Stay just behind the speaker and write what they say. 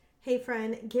Hey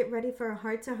friend, get ready for a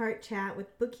heart-to-heart chat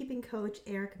with bookkeeping coach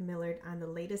Erika Millard on the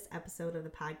latest episode of the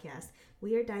podcast.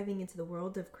 We are diving into the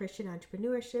world of Christian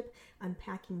entrepreneurship,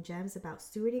 unpacking gems about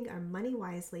stewarding our money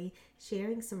wisely,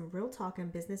 sharing some real talk on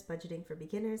business budgeting for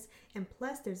beginners, and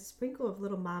plus there's a sprinkle of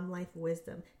little mom life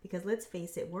wisdom because let's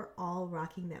face it, we're all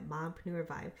rocking that mompreneur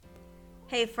vibe.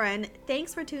 Hey friend,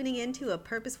 thanks for tuning in to a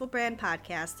Purposeful Brand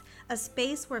podcast, a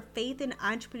space where faith and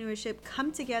entrepreneurship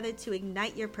come together to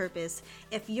ignite your purpose.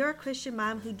 If you're a Christian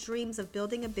mom who dreams of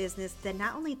building a business that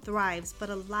not only thrives but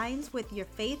aligns with your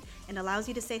faith and allows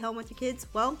you to stay home with your kids,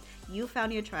 well, you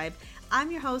found your tribe. I'm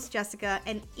your host, Jessica,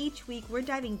 and each week we're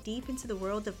diving deep into the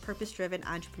world of purpose-driven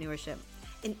entrepreneurship.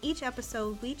 In each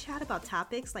episode, we chat about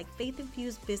topics like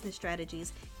faith-infused business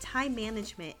strategies, time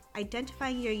management,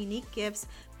 identifying your unique gifts,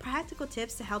 practical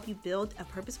tips to help you build a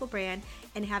purposeful brand,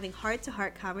 and having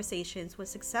heart-to-heart conversations with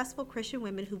successful Christian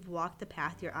women who've walked the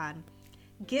path you're on.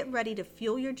 Get ready to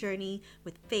fuel your journey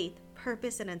with faith,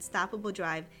 purpose, and unstoppable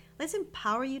drive. Let's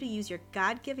empower you to use your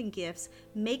God-given gifts,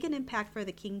 make an impact for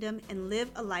the kingdom, and live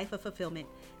a life of fulfillment.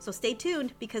 So stay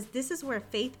tuned because this is where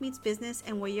faith meets business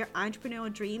and where your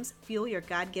entrepreneurial dreams fuel your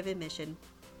God-given mission.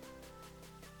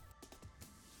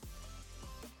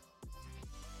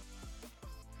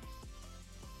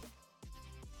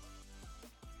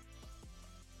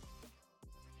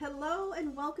 Hello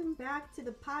and welcome back to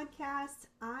the podcast.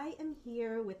 I am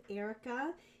here with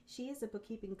Erika. She is a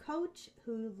bookkeeping coach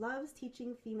who loves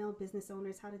teaching female business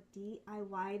owners how to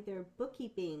DIY their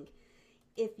bookkeeping.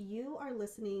 If you are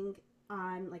listening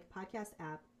on like podcast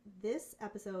app, this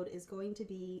episode is going to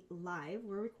be live.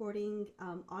 We're recording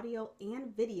audio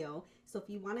and video. So if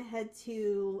you want to head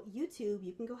to YouTube,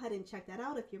 you can go ahead and check that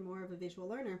out if you're more of a visual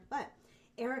learner. But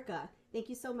Erika, thank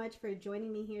you so much for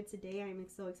joining me here today. I'm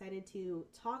so excited to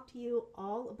talk to you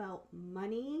all about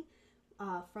money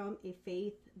from a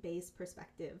faith-based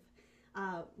perspective.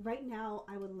 Right now,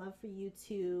 I would love for you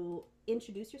to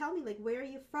introduce yourself. Tell me, like, where are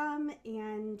you from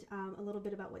and a little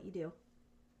bit about what you do.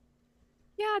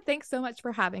 Yeah, thanks so much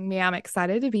for having me. I'm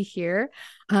excited to be here.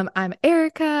 I'm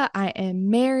Erika. I am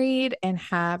married and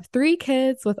have 3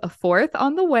 kids with a fourth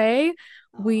on the way.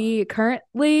 Aw. We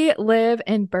currently live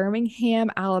in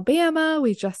Birmingham, Alabama.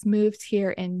 We just moved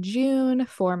here in June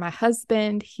for my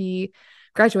husband. He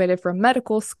graduated from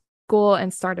medical school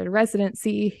and started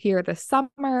residency here this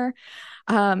summer.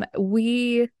 I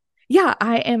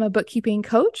am a bookkeeping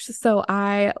coach, so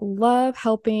I love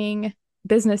helping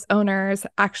business owners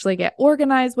actually get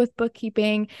organized with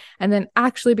bookkeeping and then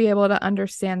actually be able to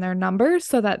understand their numbers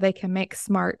so that they can make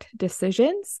smart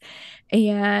decisions.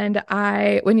 And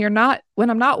when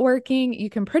I'm not working, you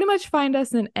can pretty much find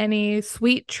us in any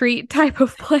sweet treat type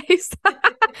of place.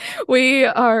 We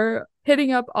are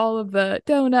hitting up all of the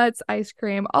donuts, ice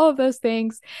cream, all of those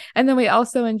things. And then we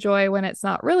also enjoy when it's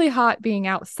not really hot being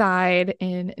outside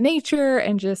in nature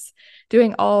and just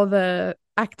doing all the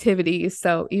activities.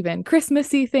 So even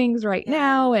Christmassy things right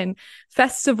now Yes. and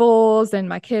festivals, and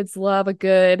my kids love a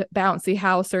good bouncy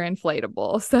house or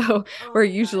inflatable. So Oh we're my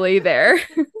God. usually there.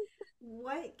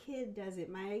 What kid does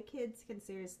it? My kids can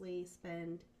seriously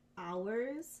spend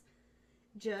hours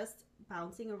just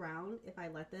bouncing around if I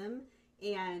let them.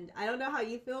 And I don't know how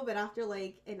you feel, but after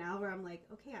like an hour, I'm like,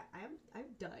 okay, I'm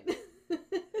done.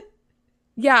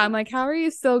 Yeah, I'm like, how are you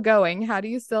still going? How do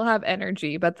you still have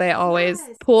energy? But they always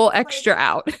Yes, pull it's like extra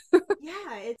out.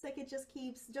 yeah, it's like it just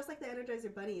keeps just like the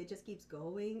Energizer Bunny. It just keeps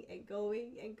going and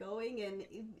going and going, and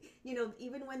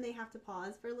even when they have to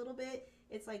pause for a little bit,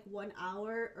 it's like 1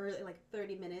 hour or like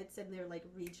 30 minutes, and they're like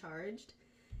recharged.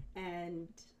 And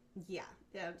yeah,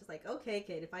 I'm just like, okay,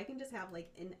 kid, if I can just have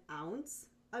like an ounce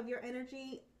of your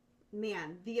energy,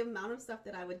 man, the amount of stuff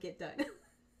that I would get done.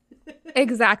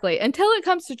 Exactly. Until it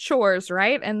comes to chores,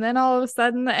 right? And then all of a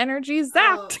sudden the energy's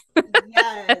Oh, zapped.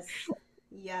 yes.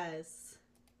 Yes.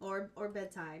 Or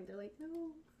bedtime. They're like,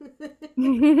 no.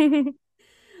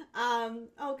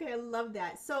 Okay, I love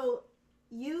that. So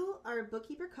you are a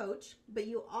bookkeeper coach, but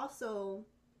you also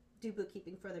do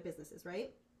bookkeeping for other businesses,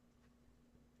 right?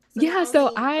 So not Yeah,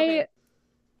 only okay.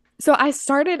 so I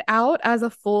started out as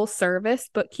a full service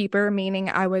bookkeeper, meaning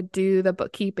I would do the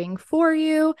bookkeeping for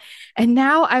you. And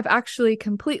now I've actually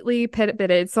completely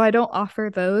pivoted. So I don't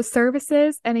offer those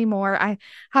services anymore. I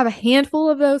have a handful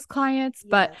of those clients,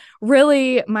 but Yes.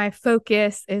 really my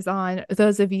focus is on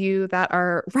those of you that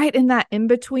are right in that in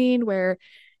between where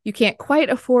you can't quite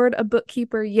afford a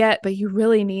bookkeeper yet, but you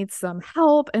really need some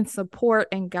help and support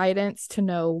and guidance to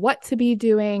know what to be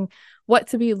doing, what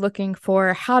to be looking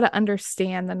for, how to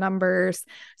understand the numbers.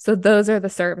 So those are the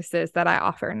services that I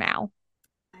offer now.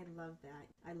 I love that.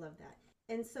 I love that.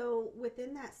 And so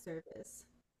within that service,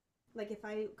 like if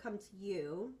I come to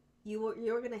you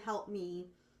you're going to help me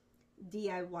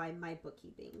DIY my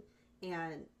bookkeeping,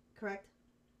 and correct?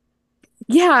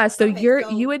 Yeah, so Okay,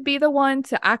 you so would be the one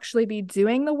to actually be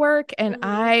doing the work, and mhm,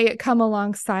 I come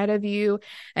alongside of you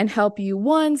and help you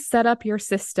one set up your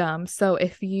system. So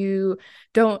if you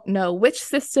don't know which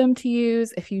system to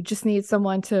use, if you just need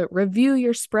someone to review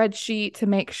your spreadsheet to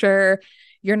make sure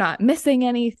you're not missing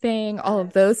anything, all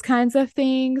of yes, those kinds of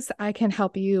things, I can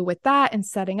help you with that and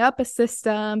setting up a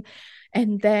system.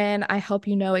 And then I help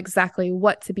you know exactly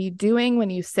what to be doing when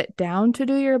you sit down to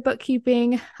do your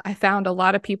bookkeeping. I found a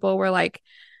lot of people were like,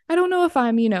 I don't know if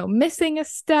I'm, missing a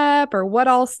step or what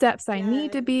all steps I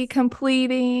need to be yes,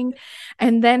 completing.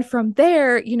 And then from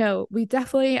there,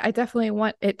 I definitely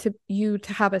want you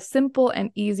to have a simple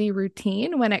and easy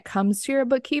routine when it comes to your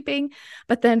bookkeeping.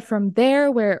 But then from there,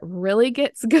 where it really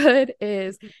gets good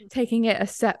is taking it a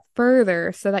step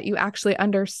further so that you actually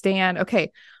understand,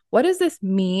 okay, what does this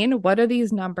mean? What are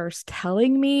these numbers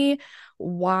telling me?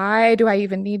 Why do I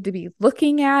even need to be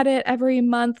looking at it every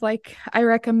month like I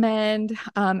recommend?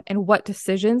 And what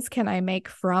decisions can I make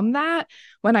from that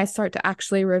when I start to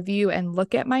actually review and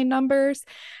look at my numbers?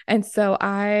 And so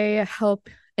I help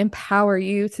empower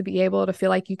you to be able to feel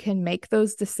like you can make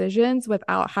those decisions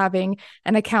without having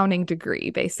an accounting degree,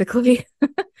 basically.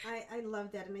 I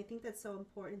love that, and I think that's so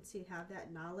important to have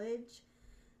that knowledge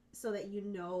so that you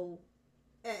know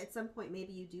at some point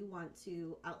maybe you do want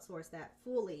to outsource that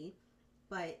fully,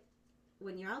 but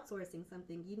when you're outsourcing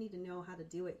something, you need to know how to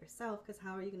do it yourself, because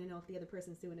how are you going to know if the other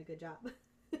person's doing a good job?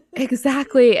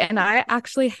 Exactly. And I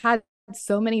actually had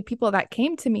so many people that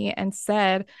came to me and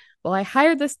said, well, I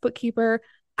hired this bookkeeper.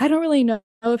 I don't really know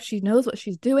if she knows what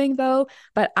she's doing, though,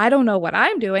 but I don't know what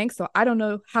I'm doing. So I don't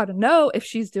know how to know if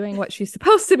she's doing what she's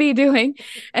supposed to be doing.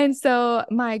 And so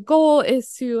my goal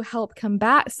is to help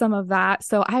combat some of that.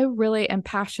 So I really am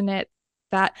passionate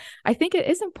that I think it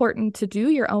is important to do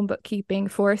your own bookkeeping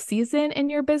for a season in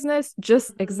your business,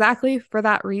 just Mm-hmm. exactly for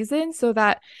that reason, so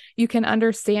that you can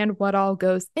understand what all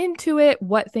goes into it,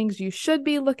 what things you should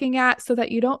be looking at, so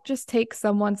that you don't just take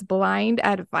someone's blind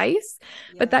advice,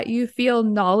 but that Yes. you feel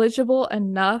knowledgeable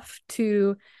enough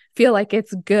to feel like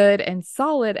it's good and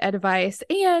solid advice,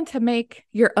 and to make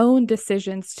your own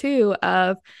decisions too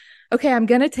of, okay, I'm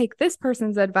going to take this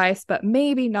person's advice, but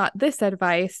maybe not this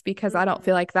advice because I don't Mm-hmm.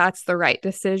 feel like that's the right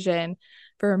decision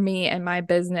for me and my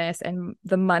business and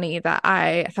the money that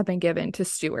I have been given to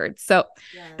steward. So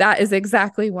Yes. that is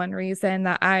exactly one reason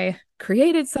that I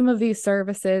created some of these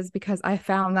services, because I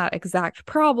found that exact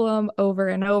problem over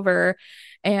and over.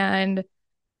 And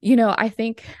I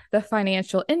think the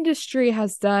financial industry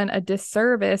has done a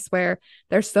disservice where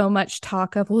there's so much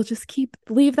talk of, we'll just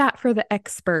leave that for the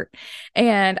expert.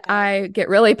 And Yes. I get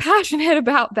really passionate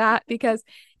about that because,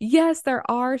 yes, there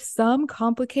are some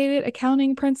complicated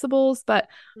accounting principles, but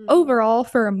Mm-hmm. overall,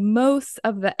 for most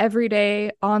of the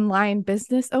everyday online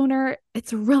business owner,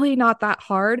 it's really not that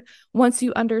hard. Once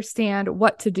you understand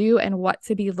what to do and what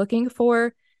to be looking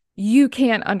for, you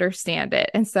can understand it.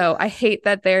 And so I Yes. hate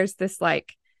that there's this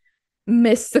like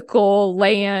mystical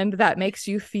land that makes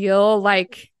you feel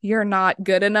like you're not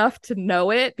good enough to know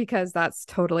it, because that's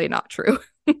totally not true.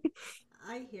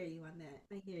 I hear you on that.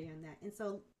 I hear you on that. And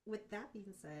so, with that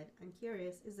being said, I'm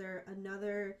curious, is there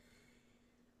another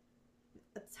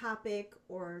a topic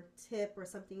or tip or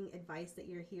something, advice that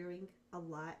you're hearing a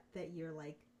lot that you're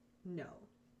like, no,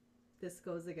 this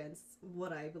goes against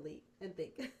what I believe and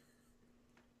think?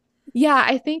 Yeah,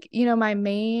 I think, my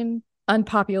main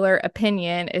unpopular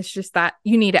opinion is just that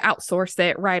you need to outsource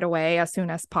it right away as soon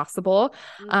as possible.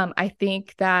 Mm, I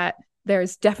think that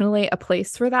there's definitely a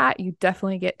place for that. You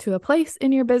definitely get to a place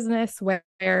in your business where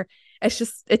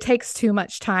it takes too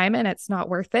much time and it's not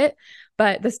worth it.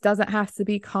 But this doesn't have to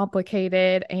be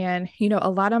complicated. And, a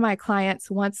lot of my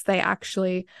clients, once they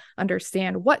actually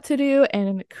understand what to do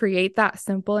and create that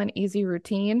simple and easy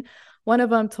routine, one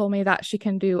of them told me that she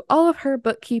can do all of her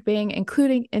bookkeeping,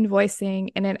 including invoicing,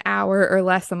 in an hour or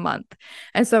less a month.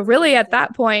 And so, that's really, at amazing.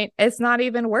 that point, it's not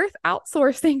even worth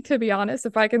outsourcing, to be honest,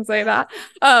 if I can say Yes. that,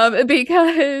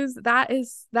 because that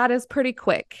is pretty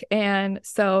quick. And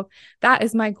so, that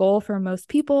is my goal for most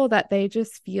people, that they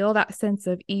just feel that sense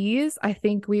of ease. I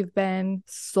think we've been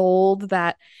sold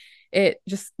that it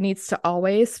just needs to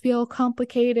always feel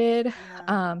complicated. Yeah.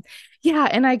 Um, yeah.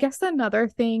 And I guess another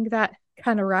thing that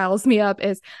kind of riles me up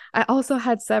is I also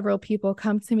had several people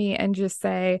come to me and just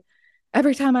say,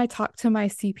 every time I talk to my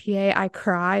CPA, I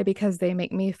cry because they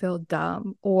make me feel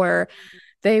dumb, or Mm,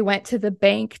 they went to the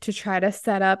bank to try to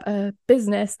set up a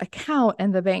business account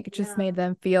and the bank just yeah. made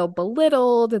them feel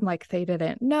belittled and like they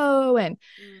didn't know. And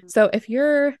Mm, so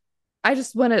I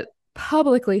just want to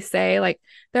publicly say, like,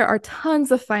 there are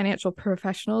tons of financial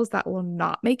professionals that will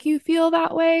not make you feel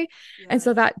that way. And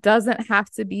so Yes. that doesn't have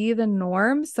to be the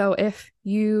norm. So if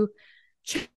you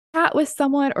chat with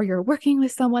someone or you're working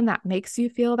with someone that makes you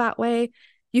feel that way,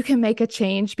 you can make a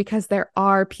change, because there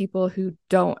are people who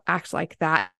don't act like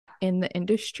that in the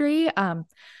industry.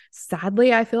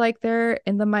 Sadly, I feel like they're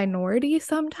in the minority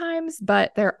sometimes,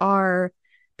 but there are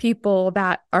people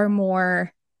that are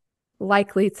more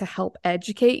likely to help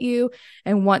educate you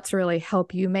and want to really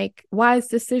help you make wise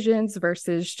decisions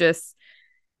versus just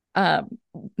um,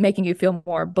 making you feel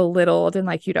more belittled and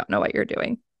like you don't know what you're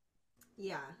doing.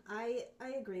 Yeah, I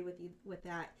agree with you with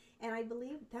that. And I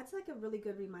believe that's like a really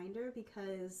good reminder,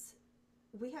 because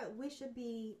we should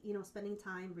be, spending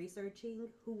time researching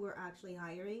who we're actually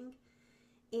hiring,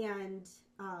 and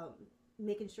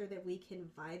making sure that we can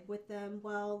vibe with them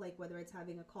well, like whether it's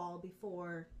having a call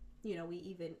before, we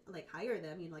even like hire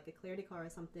them, like a clarity call or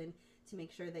something, to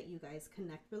make sure that you guys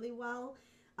connect really well.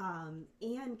 And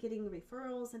getting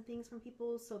referrals and things from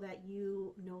people, so that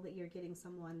you know that you're getting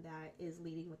someone that is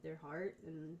leading with their heart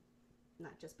and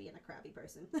not just being a crabby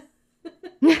person.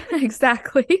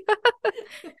 Exactly.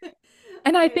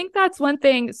 And I Okay. think that's one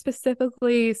thing,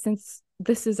 specifically since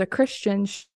this is a Christian.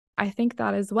 I think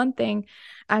that is one thing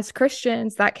as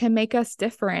Christians that can make us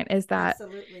different, is that,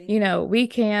 Absolutely. we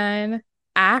can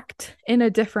act in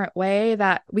a different way,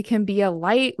 that we can be a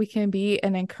light, we can be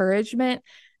an encouragement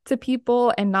to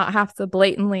people, and not have to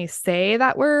blatantly say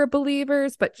that we're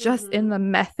believers, but just in Mm-hmm. the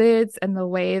methods and the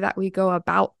way that we go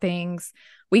about things,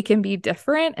 we can be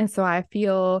different. And so I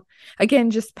feel,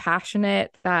 again, just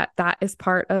passionate that that is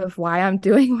part of why I'm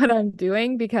doing what I'm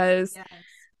doing, because Yes.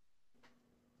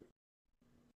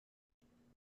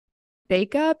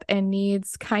 Jacob and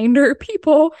needs kinder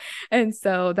people. And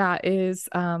so that is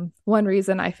one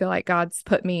reason I feel like God's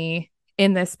put me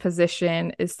in this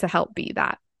position, is to help be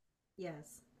that.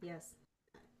 Yes. Yes.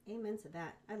 Amen to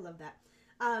that. I love that.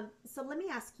 So let me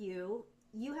ask you.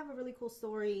 You have a really cool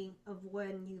story of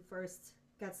when you first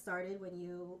got started, when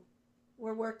you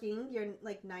were working. You're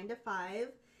like 9 to 5,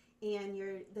 and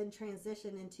you're then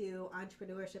transitioned into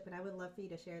entrepreneurship. And I would love for you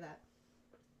to share that.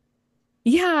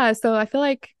 Yeah, so I feel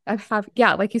like I have,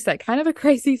 yeah, like you said, kind of a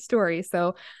crazy story.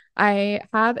 So I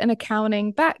have an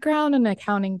accounting background, an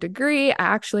accounting degree. I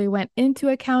actually went into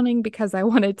accounting because I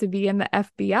wanted to be in the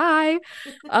FBI.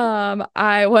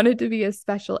 I wanted to be a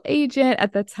special agent.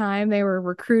 At the time, they were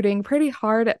recruiting pretty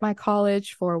hard at my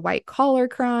college for white collar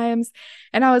crimes.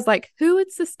 And I was like, who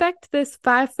would suspect this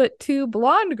 5'2"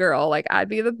 blonde girl? Like, I'd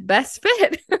be the best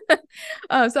fit.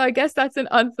 So I guess that's an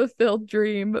unfulfilled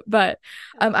dream. But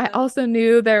I love I it. also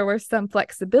knew there was some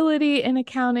flexibility in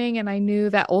accounting, and I knew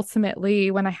that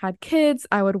ultimately, when I had kids,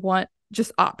 I would want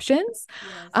just options.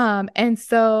 Yes. And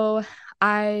so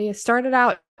I started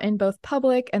out in both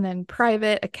public and then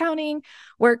private accounting,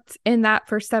 worked in that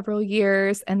for several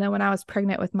years. And then when I was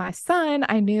pregnant with my son,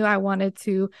 I knew I wanted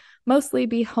to mostly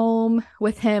be home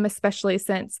with him, especially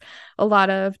since a lot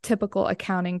of typical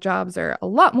accounting jobs are a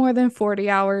lot more than 40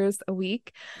 hours a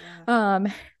week. Yeah.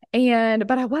 Um,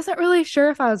 but I wasn't really sure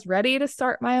if I was ready to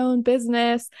start my own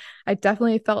business. I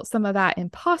definitely felt some of that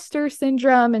imposter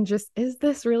syndrome, and just, is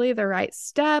this really the right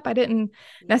step? I didn't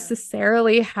Yeah.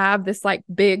 necessarily have this like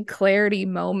big clarity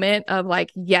moment of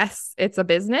like, yes, it's a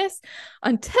business,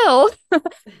 until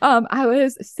I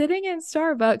was sitting in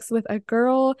Starbucks with a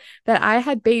girl that I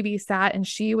had babysat, and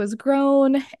she was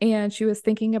grown and she was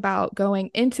thinking about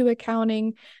going into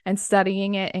accounting and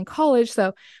studying it in college.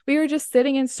 So we were just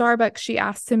sitting in Starbucks. She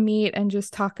asked to meet and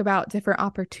just talk about different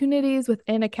opportunities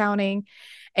within accounting.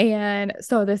 And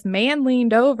so this man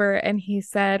leaned over and he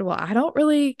said, well, I don't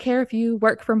really care if you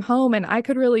work from home, and I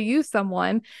could really use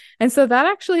someone. And so that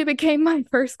actually became my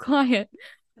first client.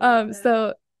 I love that.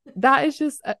 So that is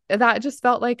just, that just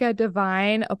felt like a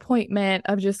divine appointment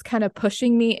of just kind of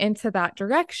pushing me into that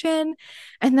direction.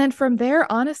 And then from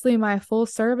there, honestly, my full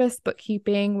service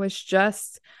bookkeeping was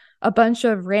just a bunch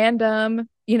of random,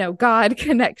 God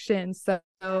connections. So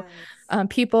Yes.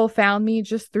 people found me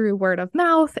just through word of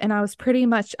mouth, and I was pretty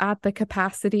much at the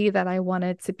capacity that I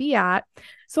wanted to be at.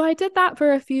 So I did that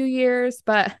for a few years,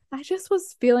 but I just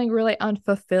was feeling really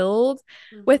unfulfilled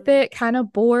with Mm-hmm. it, kind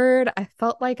of bored. I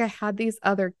felt like I had these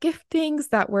other giftings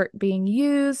that weren't being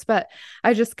used, but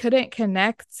I just couldn't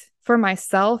connect for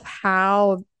myself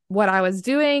how what I was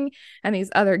doing and these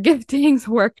other giftings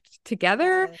worked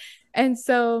together. Yes. And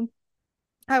so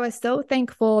I was so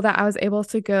thankful that I was able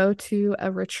to go to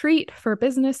a retreat for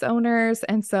business owners.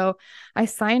 And so I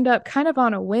signed up kind of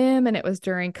on a whim, and it was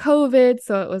during COVID.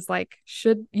 So it was like,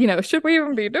 should we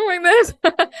even be doing this?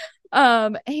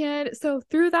 And so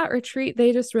through that retreat,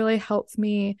 they just really helped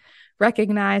me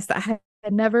recognize that I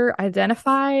had never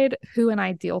identified who an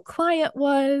ideal client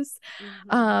was.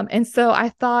 And so I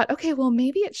thought, okay, well,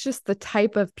 maybe it's just the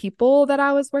type of people that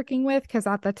I was working with, because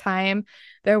at the time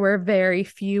there were very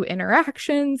few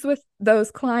interactions with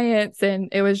those clients, and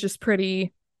it was just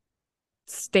pretty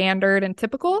standard and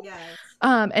typical. Yes.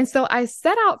 And so I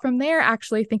set out from there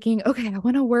actually thinking, okay, I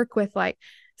want to work with like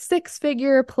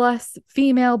 6-figure plus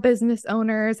female business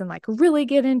owners and like really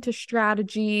get into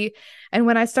strategy. And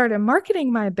when I started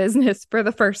marketing my business for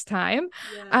the first time,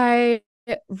 I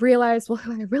realized, well,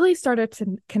 who I really started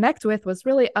to connect with was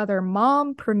really other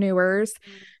mompreneurs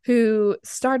who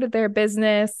started their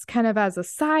business kind of as a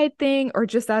side thing or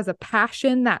just as a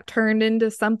passion that turned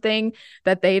into something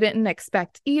that they didn't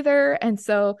expect either. And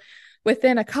so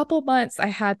within a couple months, I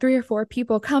had 3 or 4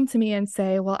 people come to me and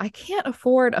say, well, I can't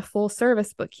afford a full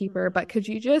service bookkeeper, but could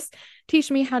you just teach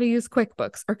me how to use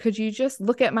QuickBooks? Or could you just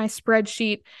look at my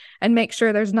spreadsheet and make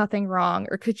sure there's nothing wrong?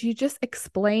 Or could you just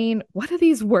explain, what do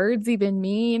these words even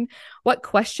mean? What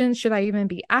questions should I even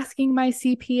be asking my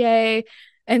CPA?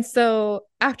 And so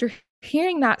after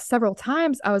hearing that several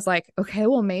times, I was like, okay,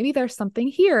 well, maybe there's something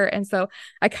here. And so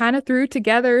I kind of threw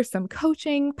together some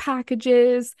coaching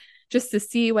packages just to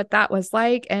see what that was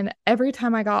like. And every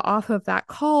time I got off of that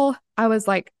call, I was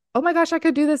like, oh my gosh, I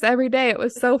could do this every day. It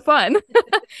was so fun.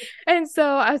 And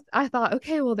so I thought,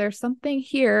 okay, well, there's something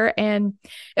here. And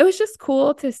it was just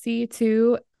cool to see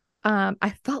too.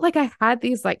 I felt like I had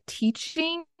these like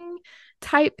teaching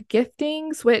type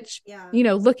giftings, which,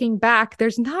 looking back,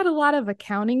 there's not a lot of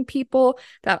accounting people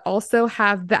that also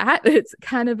have that. It's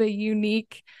kind of a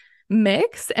unique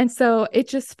mix. And so it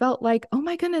just felt like, oh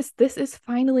my goodness, this is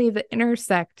finally the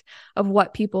intersect of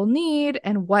what people need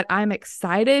and what I'm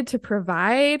excited to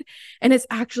provide. And it's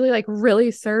actually like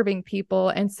really serving people.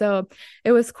 And so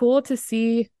it was cool to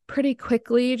see pretty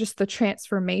quickly just the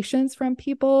transformations from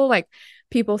people, like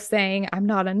people saying, I'm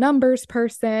not a numbers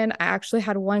person. I actually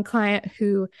had one client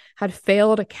who had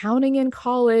failed accounting in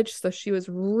college. So she was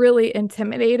really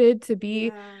intimidated to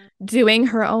be doing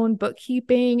her own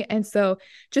bookkeeping. And so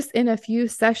just in a few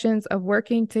sessions of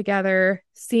working together,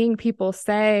 seeing people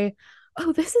say,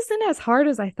 oh, this isn't as hard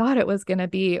as I thought it was going to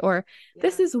be, or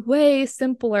this is way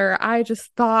simpler. I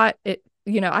just thought it,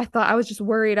 I thought I was just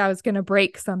worried I was going to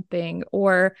break something,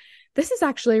 or this is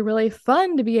actually really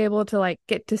fun to be able to like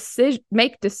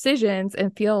make decisions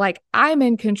and feel like I'm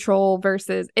in control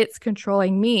versus it's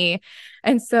controlling me.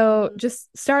 And so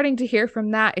just starting to hear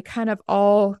from that, it kind of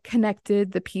all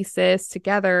connected the pieces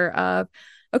together of,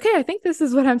 okay, I think this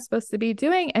is what I'm supposed to be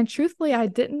doing. And truthfully, I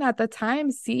didn't at the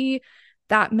time see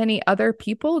that many other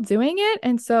people doing it.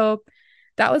 And so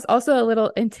that was also a little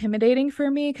intimidating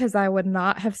for me, because I would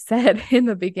not have said in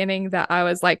the beginning that I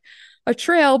was like a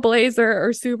trailblazer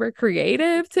or super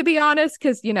creative, to be honest,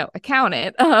 because,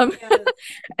 accountant.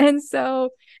 And so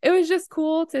it was just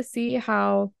cool to see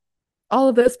how all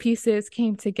of those pieces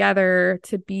came together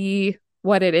to be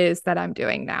what it is that I'm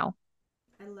doing now.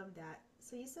 I love that.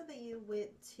 So you said that you went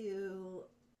to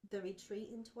the retreat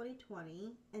in 2020.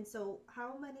 And so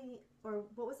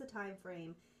what was the time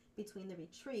frame between the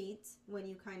retreat when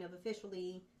you kind of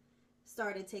officially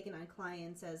started taking on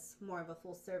clients as more of a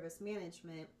full service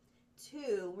management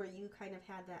to where you kind of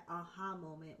had that aha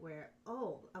moment where,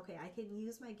 oh, okay, I can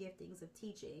use my giftings of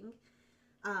teaching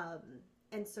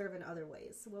and serve in other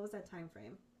ways? What was that time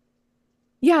frame?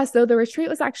 Yeah, so the retreat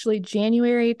was actually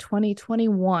January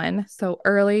 2021, so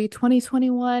early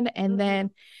 2021. And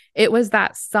then it was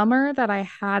that summer that I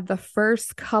had the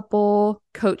first couple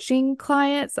coaching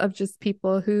clients of just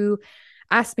people who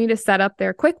asked me to set up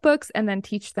their QuickBooks and then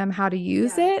teach them how to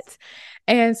use it.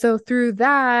 And so through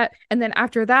that, and then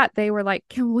after that, they were like,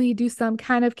 can we do some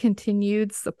kind of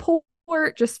continued support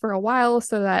just for a while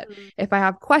so that if I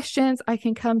have questions, I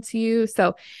can come to you?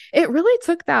 So it really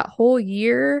took that whole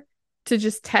year to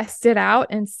just test it out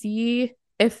and see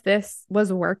if this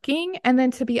was working. And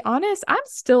then to be honest, I'm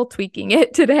still tweaking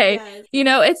it today.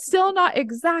 It's still not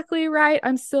exactly right.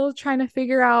 I'm still trying to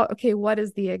figure out, okay, what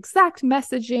is the exact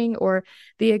messaging or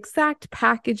the exact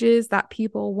packages that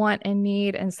people want and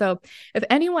need? And so if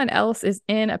anyone else is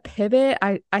in a pivot,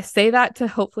 I say that to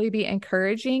hopefully be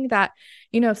encouraging that,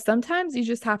 sometimes you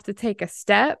just have to take a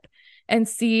step and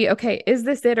see, okay, is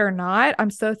this it or not?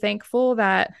 I'm so thankful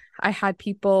that I had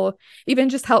people even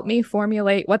just help me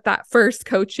formulate what that first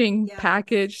coaching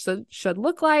package should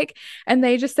look like. And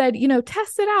they just said,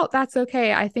 test it out. That's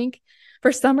okay. I think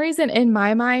for some reason in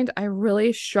my mind, I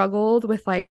really struggled with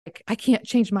like, I can't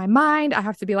change my mind. I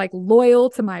have to be like loyal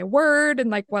to my word and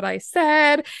like what I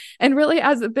said. And really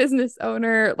as a business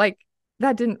owner, like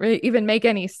that didn't really even make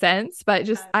any sense, but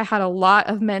just I had a lot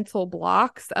of mental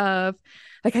blocks of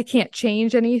like I can't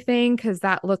change anything because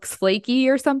that looks flaky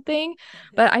or something.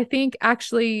 But I think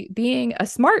actually being a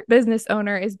smart business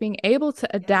owner is being able to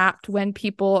Yes. adapt when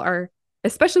people are,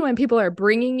 especially when people are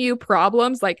bringing you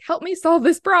problems, like help me solve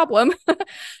this problem,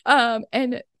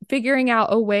 and figuring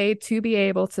out a way to be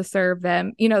able to serve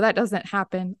them. That doesn't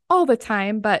happen all the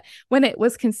time, but when it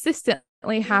was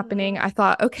consistently happening, I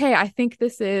thought, okay, I think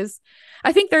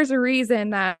there's a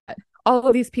reason that all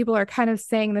of these people are kind of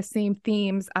saying the same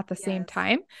themes at the same Yes.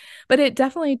 time. But it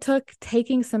definitely took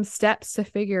taking some steps to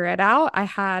figure it out. I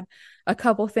had a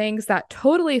couple things that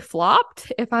totally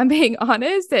flopped, if I'm being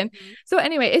honest. And Mhm. so,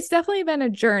 anyway, it's definitely been a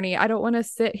journey. I don't want to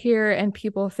sit here and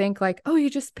people think like, oh,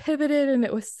 you just pivoted and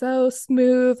it was so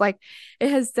smooth. Like, it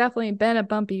has definitely been a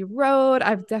bumpy road.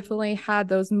 I've definitely had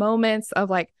those moments of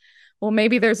like, well,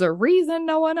 maybe there's a reason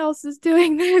no one else is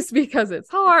doing this because it's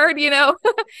hard.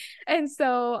 And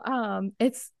so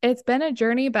it's been a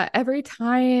journey, but every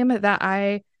time that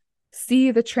I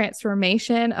see the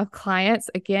transformation of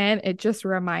clients again, it just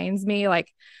reminds me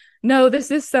like, no, this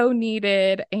is so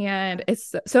needed. And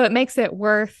it makes it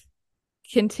worth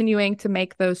continuing to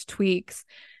make those tweaks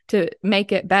to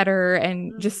make it better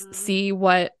and just Mhm. see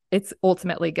what it's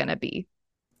ultimately going to be.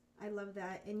 I love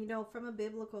that. And from a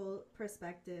biblical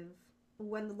perspective,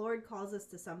 when the Lord calls us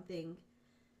to something,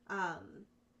 um,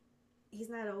 He's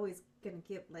not always gonna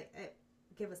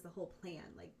give us the whole plan.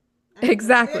 Like, I mean, it's very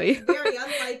Exactly. very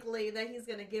unlikely that He's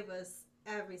gonna give us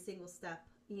every single step,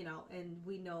 and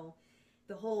we know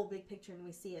the whole big picture and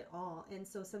we see it all. And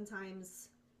so sometimes,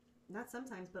 not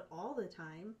sometimes, but all the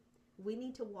time, we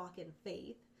need to walk in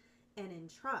faith and in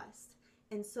trust.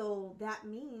 And so that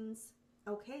means,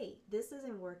 okay, this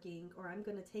isn't working, or I'm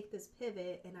going to take this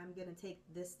pivot and I'm going to take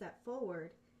this step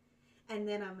forward. And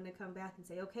then I'm going to come back and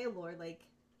say, okay, Lord, like,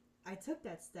 I took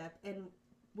that step. And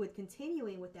with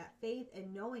continuing with that faith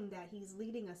and knowing that He's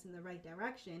leading us in the right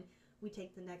direction, we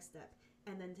take the next step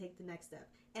and then take the next step.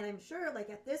 And I'm sure, like,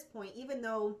 at this point, even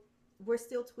though we're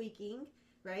still tweaking,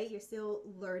 right? You're still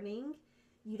learning.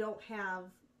 You don't have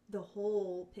the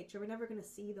whole picture. We're never going to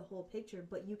see the whole picture,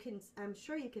 but I'm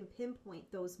sure you can pinpoint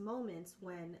those moments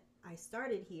when I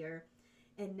started here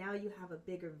and now you have a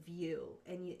bigger view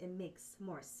and it makes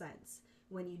more sense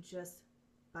when you just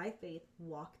by faith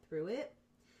walk through it.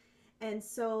 And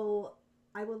so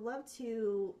I would love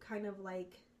to kind of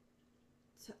like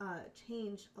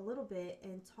change a little bit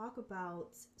and talk about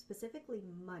specifically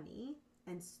money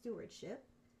and stewardship,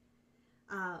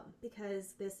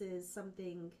 because this is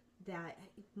something that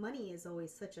money is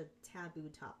always such a taboo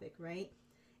topic, right?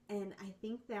 And I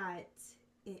think that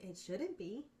it shouldn't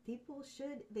be.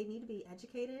 They need to be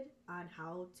educated on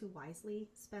how to wisely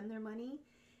spend their money.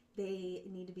 They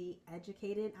need to be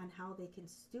educated on how they can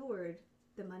steward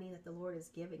the money that the Lord is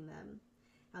giving them,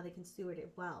 how they can steward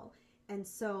it well. And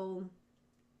so,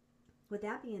 with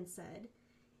that being said,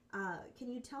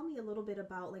 can you tell me a little bit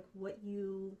about like what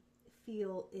you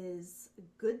feel is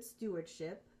good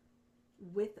stewardship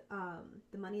with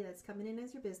the money that's coming in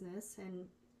as your business,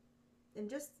 and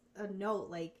just a note,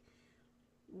 like,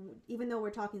 even though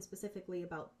we're talking specifically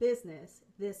about business,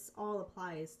 this all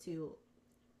applies to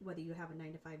whether you have a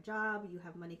 9 to 5 job, you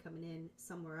have money coming in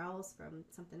somewhere else from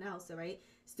something else. So, right,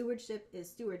 stewardship is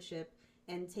stewardship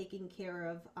and taking care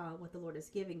of what the Lord is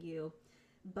giving you.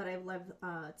 But I'd love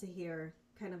to hear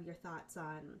kind of your thoughts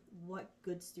on what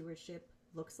good stewardship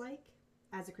looks like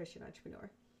as a Christian entrepreneur.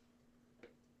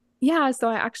 Yeah, so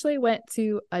I actually went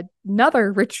to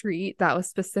another retreat that was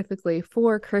specifically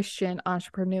for Christian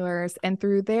entrepreneurs. And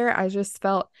through there, I just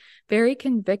felt very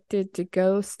convicted to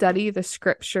go study the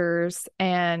scriptures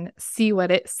and see what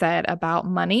it said about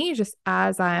money, just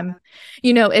as Yeah.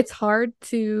 it's hard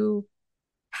to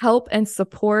help and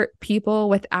support people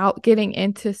without getting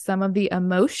into some of the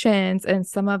emotions and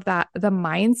some of the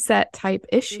mindset type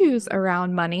issues Mm-hmm.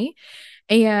 around money.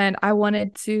 And I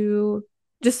wanted to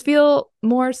just feel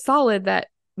more solid that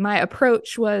my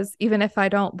approach was, even if I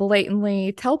don't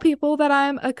blatantly tell people that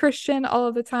I'm a Christian all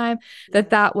of the time, Yes.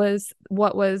 that was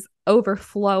what was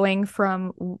overflowing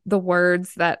from the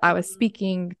words that I was Mm-hmm.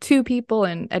 speaking to people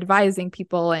and advising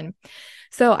people. And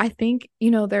so I think,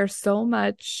 there's so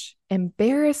much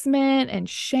embarrassment and Mm.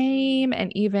 shame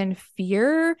and even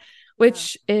fear, Yeah.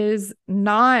 which is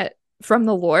not from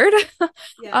the Lord.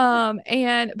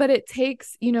 Yes. But it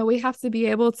takes, we have to be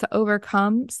able to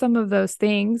overcome some of those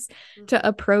things to Mm-hmm.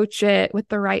 approach it with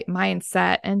the right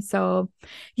mindset. And so,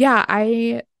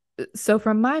 yeah, so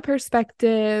from my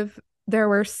perspective, there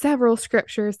were several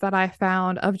scriptures that I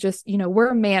found of just,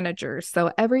 we're managers.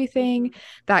 So everything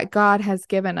that God has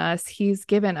given us, he's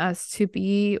given us to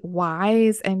be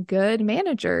wise and good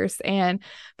managers. And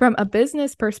from a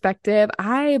business perspective,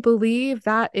 I believe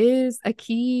that is a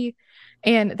key,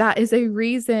 and that is a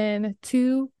reason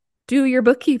to do your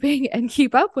bookkeeping and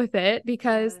keep up with it,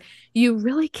 because you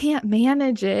really can't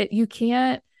manage it. You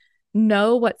can't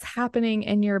know what's happening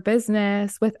in your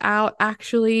business without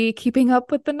actually keeping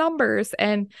up with the numbers.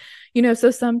 And,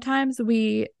 so sometimes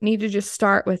we need to just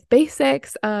start with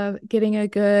basics of getting a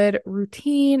good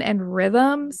routine and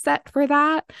rhythm set for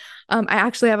that. I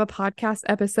actually have a podcast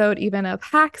episode even of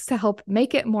hacks to help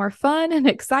make it more fun and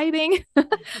exciting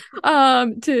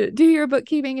to do your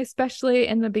bookkeeping, especially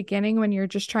in the beginning when you're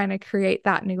just trying to create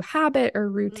that new habit or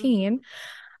routine.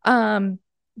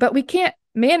 But we can't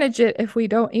manage it if we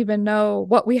don't even know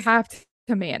what we have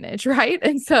to manage, right?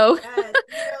 And so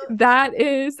that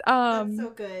is that's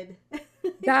so good.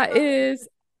 that is,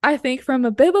 I think, from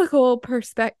a biblical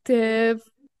perspective,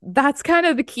 that's kind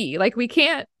of the key. Like, we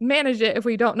can't manage it if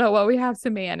we don't know what we have to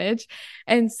manage.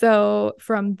 And so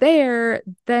from there,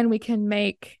 then we can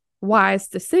make wise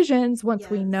decisions once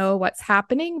we know what's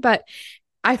happening. But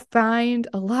I find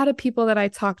a lot of people that I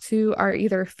talk to are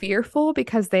either fearful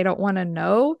because they don't want to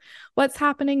know what's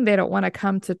happening. They don't want to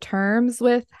come to terms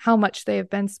with how much they've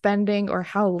been spending or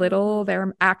how little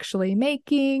they're actually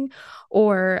making,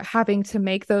 or having to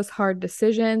make those hard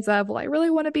decisions of, well, I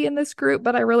really want to be in this group,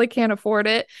 but I really can't afford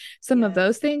it. Some of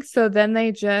those things. So then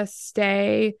they just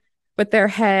stay with their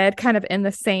head kind of in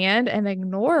the sand and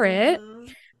ignore it.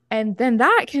 And then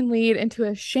that can lead into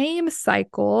a shame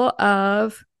cycle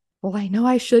of, well, I know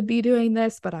I should be doing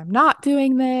this, but I'm not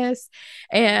doing this.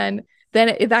 And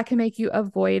then that can make you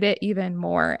avoid it even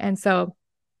more. And so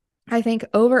I think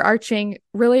overarching,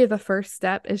 really the first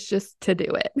step is just to do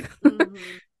it.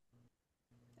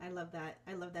 I love that.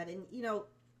 I love that. And,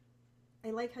 I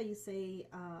like how you say,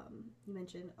 you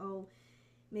mentioned,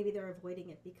 maybe they're avoiding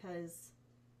it because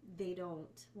they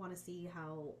don't want to see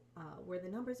how, where the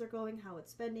numbers are going, how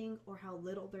it's spending, or how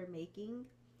little they're making.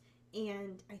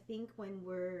 And I think when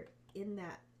we're in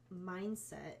that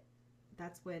mindset,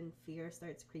 that's when fear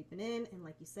starts creeping in. And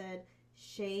like you said,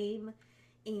 shame.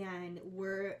 And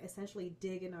we're essentially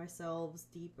digging ourselves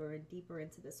deeper and deeper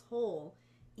into this hole.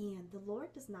 And the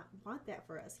Lord does not want that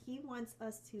for us. He wants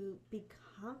us to be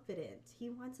confident. He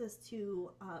wants us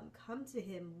to come to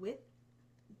him with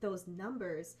those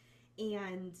numbers.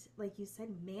 And like you said,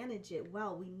 manage it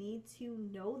well. We need to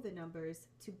know the numbers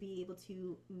to be able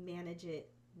to manage it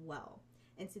well,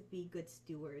 and to be good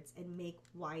stewards and make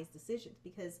wise decisions.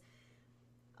 Because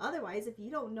otherwise, if you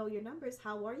don't know your numbers,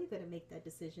 how are you going to make that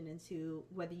decision into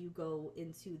whether you go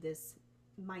into this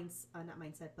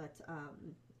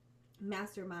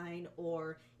mastermind,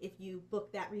 or if you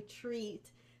book that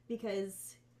retreat,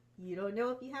 because you don't know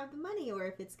if you have the money or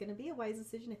if it's going to be a wise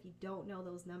decision if you don't know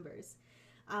those numbers.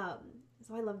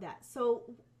 So I love that. So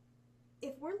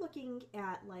if we're looking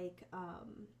at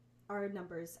our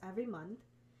numbers every month,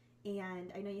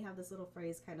 and I know you have this little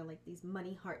phrase, kind of like these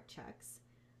money heart checks.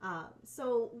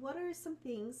 So what are some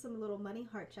little money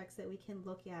heart checks that we can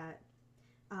look at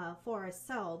for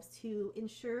ourselves to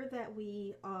ensure that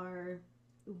we are,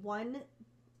 one,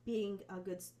 being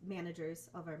good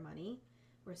managers of our money,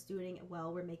 we're stewarding it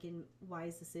well, we're making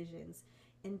wise decisions,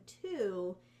 and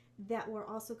two, that we're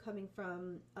also coming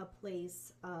from a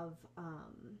place of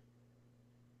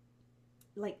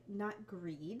not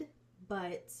greed,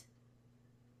 but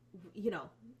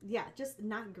just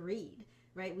not greed,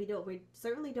 right? We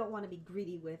certainly don't want to be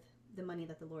greedy with the money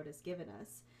that the Lord has given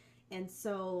us. And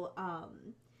so,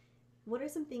 what are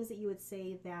some things that you would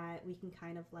say that we can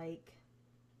kind of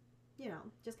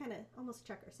just kind of almost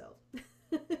check ourselves?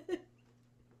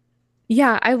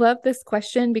 Yeah, I love this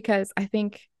question because I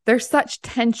think there's such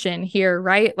tension here,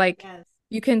 right? Like,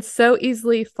 you can so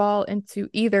easily fall into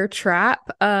either trap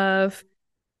of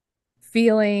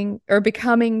feeling or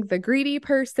becoming the greedy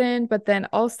person, but then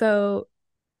also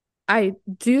I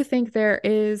do think there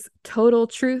is total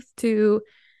truth to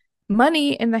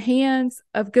money in the hands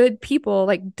of good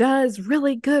people, does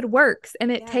really good works,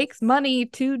 and it takes money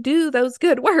to do those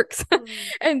good works.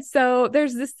 And so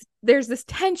there's this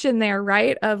tension there,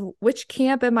 right, of which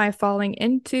camp am I falling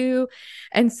into?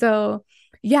 And so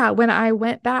when I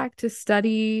went back to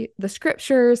study the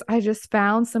scriptures, I just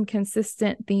found some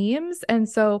consistent themes. And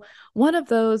so one of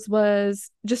those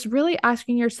was just really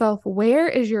asking yourself, where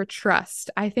is your trust?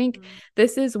 I think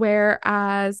this is where,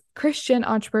 as Christian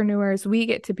entrepreneurs, we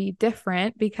get to be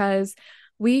different, because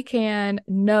we can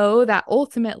know that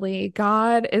ultimately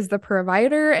God is the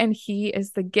provider and he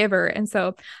is the giver. And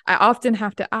so I often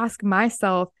have to ask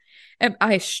myself, am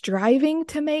I striving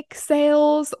to make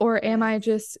sales, or am I Yes.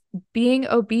 just being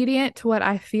obedient to what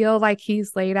I feel like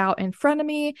he's laid out in front of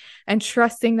me and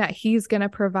trusting that he's going to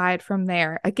provide from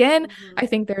there? Again, Mm-hmm. I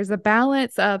think there's a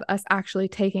balance of us actually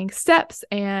taking steps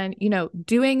and,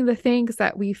 doing the things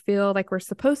that we feel like we're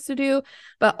supposed to do,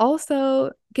 but Yeah.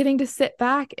 also getting to sit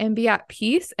back and be at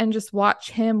peace and just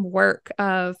watch him work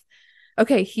of,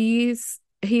 okay, he's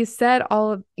said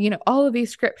all of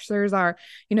these scriptures are,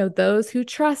 those who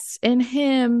trust in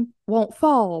him won't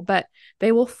fall, but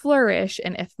they will flourish.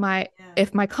 And Yeah.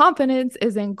 if my confidence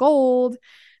is in gold,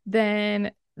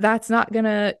 then that's not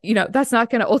gonna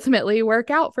ultimately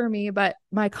work out for me, but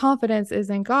my confidence is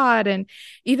in God. And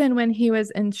even when he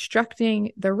was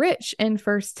instructing the rich in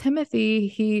First Timothy,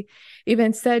 he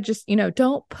even said, just,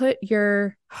 don't put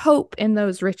your hope in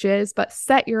those riches, but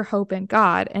set your hope in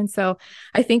God. And so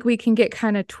I think we can get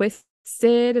kind of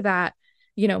twisted that,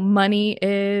 money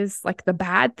is like the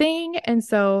bad thing. And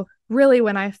so really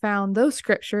when I found those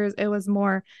scriptures, it was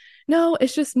more, no,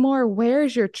 it's just more,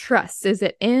 where's your trust? Is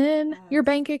it in your Yes.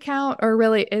 bank account, or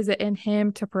really is it in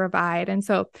him to provide? And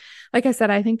so, like I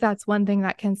said, I think that's one thing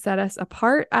that can set us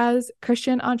apart as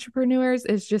Christian entrepreneurs,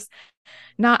 is just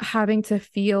not having to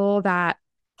feel that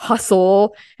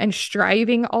hustle and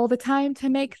striving all the time to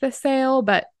make the sale,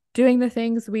 but doing the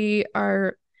things we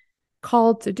are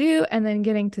called to do and then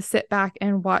getting to sit back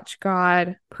and watch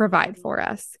God provide Mm-hmm. for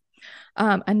us.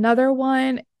 Another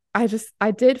one, I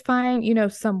did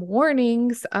find, some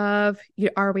warnings of,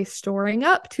 are we storing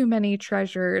up too many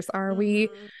treasures? Are we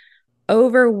Mm-hmm.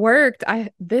 overworked?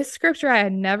 This scripture I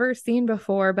had never seen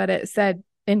before, but it said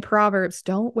in Proverbs,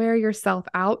 don't wear yourself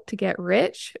out to get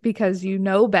rich because you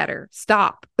know better.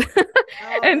 Stop.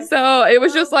 Oh, And that's so it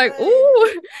was just so like,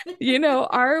 good. ooh,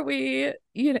 are we,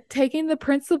 taking the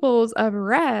principles of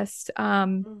rest,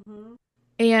 Mm-hmm.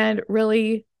 and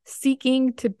really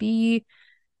seeking to be,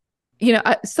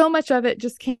 so much of it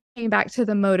just came back to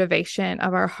the motivation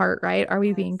of our heart, right? Are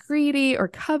we being Yes. greedy or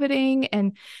coveting?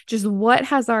 And just what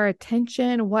has our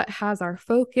attention? What has our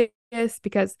focus?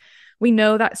 Because we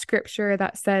know that scripture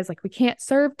that says, like, we can't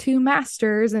serve two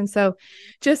masters. And so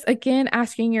just again,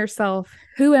 asking yourself,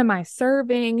 who am I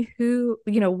serving?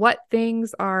 What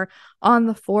things are on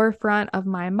the forefront of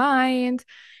my mind?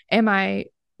 Am I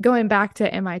going back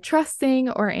to, am I trusting,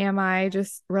 or am I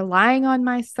just relying on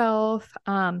myself?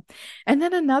 And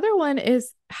then another one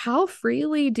is, how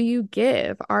freely do you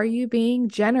give? Are you being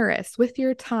generous with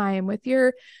your time, with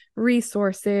your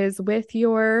resources, with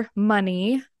your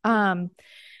money? Mm-hmm.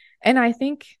 And I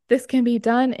think this can be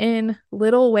done in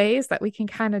little ways that we can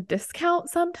kind of discount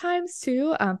sometimes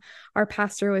too. Our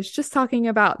pastor was just talking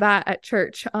about that at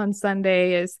church on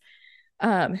Sunday, is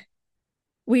um,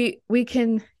 we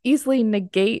can easily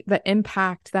negate the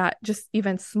impact that just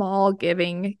even small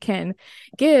giving can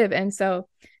give, and so,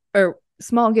 or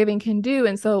small giving can do.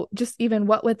 And so just even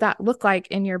what would that look like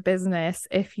in your business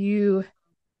if you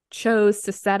chose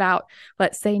to set out,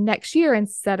 let's say next year, and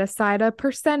set aside a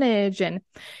percentage? And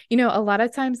a lot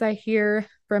of times I hear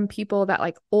from people that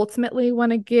like ultimately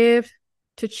want to give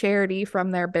to charity from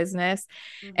their business.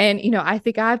 Mm-hmm. And I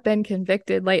think I've been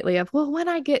convicted lately of, well, when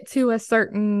I get to a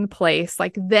certain place,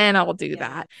 like then I'll do Yeah.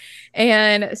 that.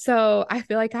 And so I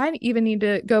feel like I even need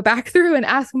to go back through and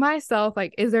ask myself,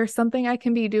 like, is there something I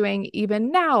can be doing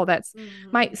even now that's Mm-hmm.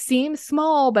 might seem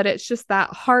small, but it's just that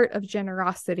heart of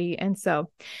generosity? And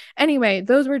so anyway,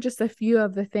 those were just a few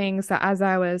of the things that, as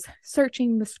I was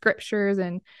searching the scriptures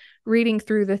and reading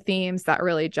through the themes, that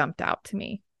really jumped out to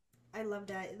me. I love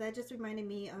that. That just reminded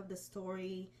me of the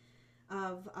story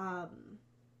of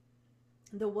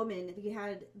the woman. You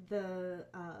had the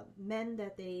men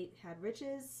that they had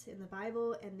riches in the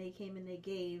Bible, and they came and they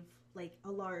gave like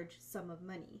a large sum of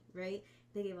money, right?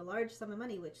 They gave a large sum of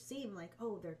money, which seemed like,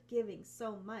 oh, they're giving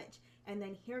so much. And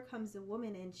then here comes a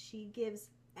woman, and she gives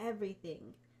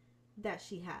everything that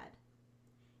she had.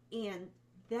 And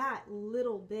that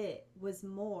little bit was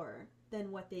more than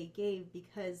what they gave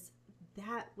because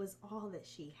that was all that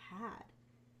she had.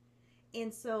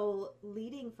 And so,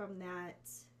 leading from that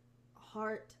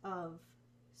heart of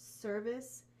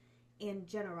service and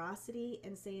generosity,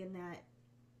 and saying that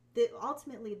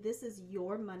ultimately this is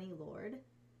your money, Lord.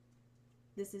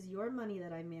 This is your money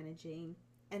that I'm managing.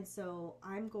 And so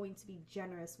I'm going to be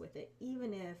generous with it,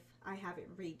 even if I haven't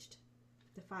reached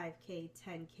the 5K,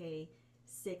 10K,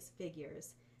 six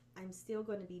figures. I'm still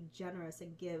going to be generous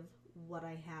and give what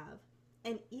I have.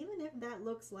 And even if that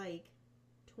looks like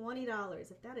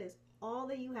 $20, if that is all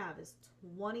that you have is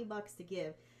 $20 to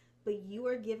give, but you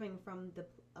are giving from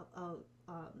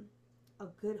a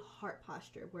good heart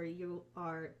posture where you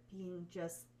are being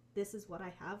just, this is what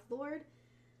I have, Lord.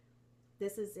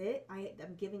 This is it.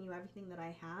 I'm giving you everything that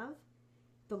I have.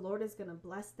 The Lord is going to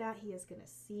bless that. He is going to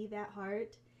see that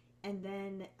heart. And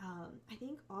then I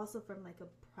think also from like a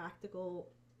practical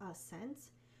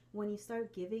sense, when you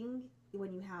start giving,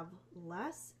 when you have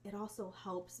less, it also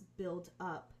helps build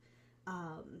up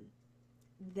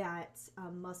that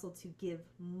muscle to give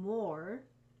more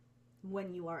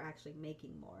when you are actually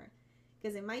making more.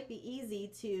 Because it might be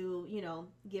easy to,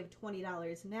 give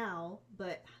 $20 now,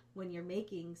 but when you're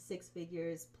making six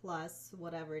figures plus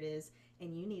whatever it is,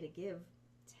 and you need to give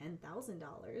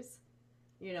 $10,000,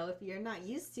 if you're not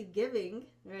used to giving,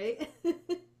 right?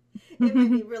 It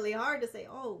might be really hard to say,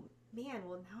 oh man,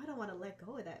 well now I don't want to let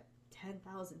go of that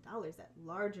 $10,000, that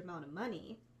large amount of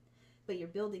money. But you're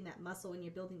building that muscle and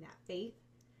you're building that faith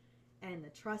and the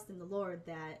trust in the Lord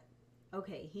that,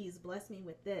 okay, He's blessed me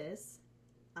with this.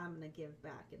 I'm going to give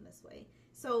back in this way.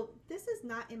 So this is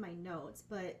not in my notes,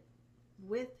 but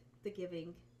with the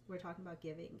giving, we're talking about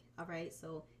giving. All right.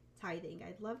 So tithing,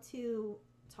 I'd love to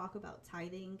talk about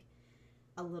tithing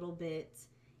a little bit.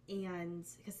 And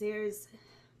because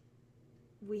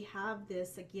we have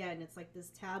this, again, it's like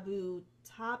this taboo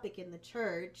topic in the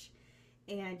church.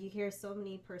 And you hear so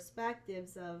many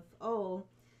perspectives of, oh,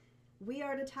 we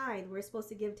are to tithe. We're supposed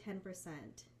to give 10%.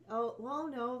 Oh, well,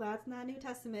 no, that's not New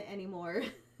Testament anymore.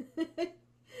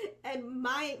 And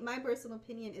my personal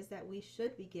opinion is that we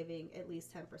should be giving at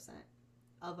least 10%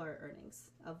 of our earnings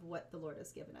of what the Lord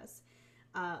has given us.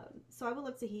 So I would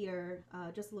love to hear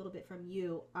just a little bit from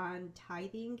you on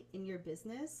tithing in your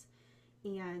business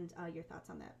and your thoughts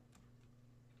on that.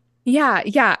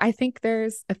 Yeah. I think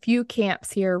there's a few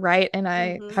camps here, right? And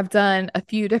I have done a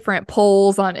few different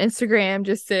polls on Instagram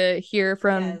just to hear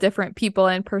from different people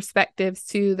and perspectives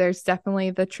too. There's definitely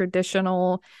the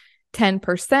traditional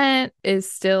 10%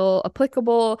 is still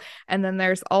applicable. And then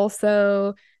there's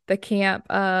also the camp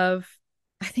of,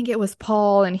 I think it was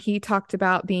Paul, and he talked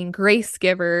about being grace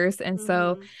givers. And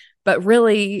so, but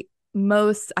really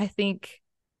most, I think,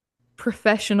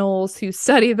 professionals who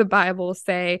study the Bible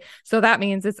say, so that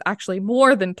means it's actually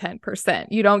more than 10%.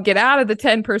 You don't get out of the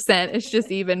 10%. It's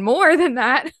just even more than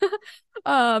that.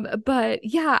 But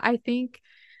yeah, I think,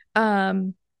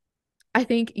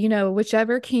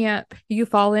 whichever camp you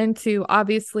fall into,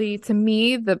 obviously, to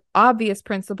me, the obvious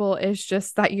principle is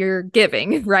just that you're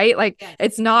giving, right? Like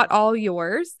it's not all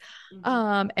yours.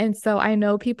 And so I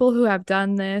know people who have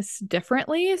done this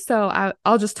differently. So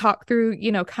I'll just talk through,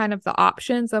 kind of the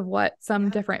options of what some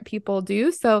different people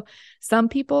do. So some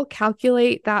people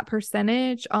calculate that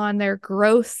percentage on their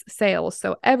gross sales.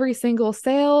 So every single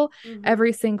sale,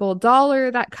 every single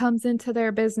dollar that comes into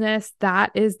their business,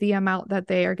 that is the amount that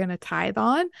they are going to tithe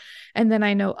on. And then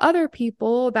I know other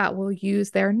people that will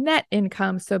use their net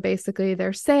income. So basically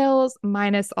their sales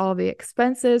minus all the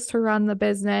expenses to run the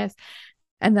business,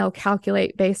 and they'll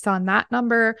calculate based on that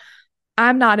number.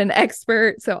 I'm not an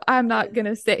expert, so I'm not going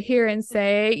to sit here and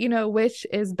say, which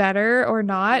is better or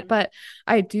not. But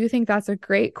I do think that's a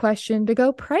great question to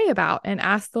go pray about and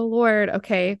ask the Lord,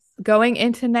 okay, going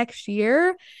into next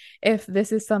year, if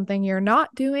this is something you're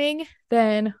not doing,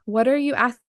 then what are you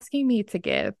asking me to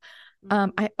give?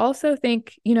 I also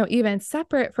think, even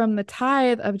separate from the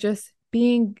tithe of just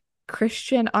being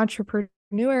Christian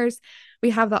entrepreneurs, we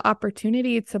have the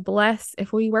opportunity to bless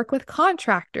if we work with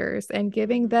contractors and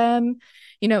giving them,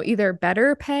 either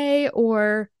better pay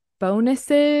or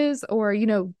bonuses or,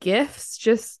 gifts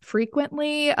just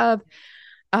frequently of,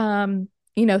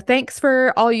 thanks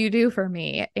for all you do for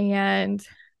me. And,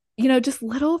 just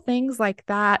little things like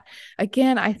that.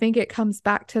 Again, I think it comes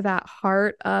back to that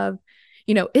heart of,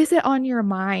 is it on your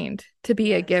mind to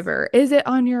be a giver? Is it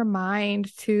on your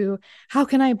mind to, how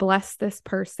can I bless this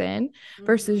person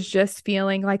versus just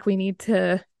feeling like we need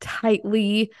to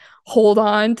tightly hold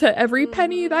on to every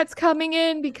penny that's coming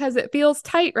in because it feels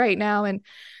tight right now. And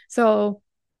so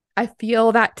I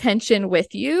feel that tension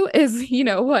with you is,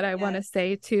 what I want to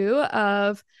say too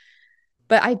but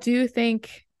I do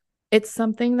think it's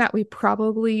something that we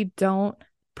probably don't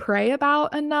pray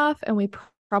about enough, and we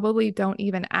probably don't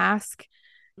even ask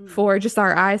for just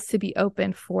our eyes to be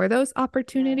open for those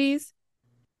opportunities.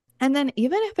 And then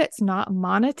even if it's not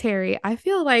monetary, I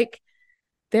feel like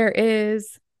there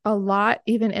is a lot,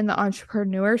 even in the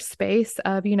entrepreneur space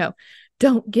of,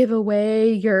 don't give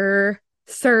away your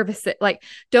services, like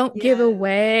don't give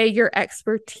away your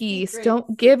expertise,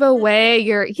 don't give away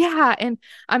your, and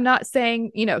I'm not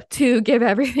saying, to give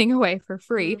everything away for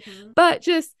free, but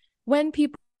just when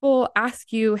people people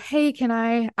ask you, hey, can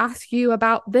I ask you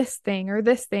about this thing or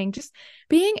this thing? Just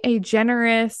being a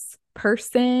generous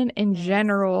person in Yes.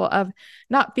 general, of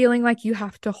not feeling like you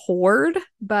have to hoard,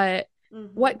 but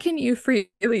Mm-hmm. what can you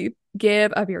freely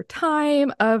give of your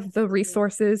time, of the Exactly.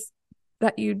 resources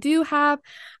that you do have.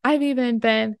 I've even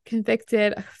been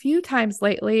convicted a few times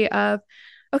lately of,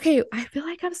 okay, I feel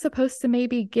like I'm supposed to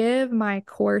maybe give my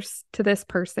course to this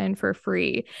person for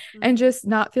free, and Mm-hmm. just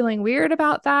not feeling weird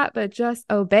about that, but just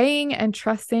obeying and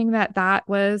trusting that that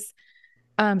was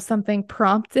something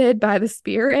prompted by the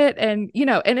spirit. And,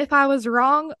 and if I was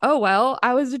wrong, oh, well,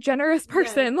 I was a generous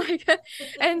Yes. person. Like,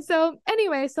 and so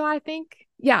anyway, so I think,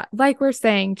 yeah, like we're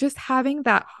saying, just having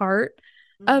that heart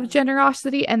of Mm-hmm.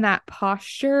 generosity and that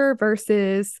posture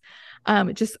versus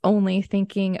just only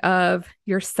thinking of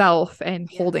yourself and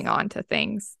holding Yes. on to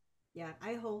things. Yeah,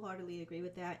 I wholeheartedly agree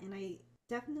with that. And I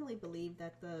definitely believe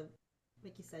that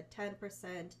like you said,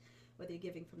 10%, whether you're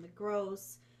giving from the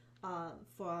gross,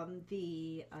 from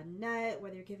the net,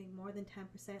 whether you're giving more than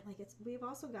 10%, like we've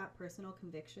also got personal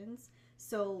convictions.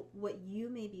 So what you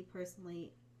may be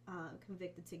personally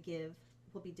convicted to give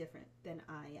will be different than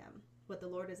I am, what the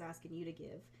Lord is asking you to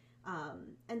give.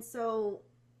 And so,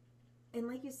 and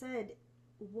like you said,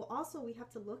 also we have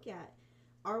to look at,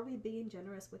 are we being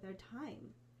generous with our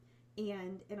time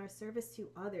and in our service to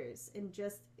others? And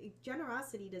just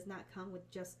generosity does not come with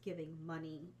just giving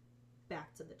money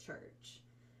back to the church.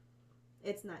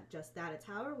 It's not just that. It's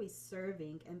how are we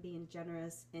serving and being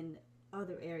generous in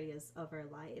other areas of our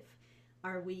life?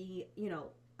 Are we,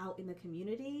 out in the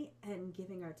community and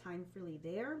giving our time freely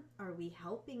there? Are we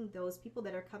helping those people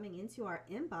that are coming into our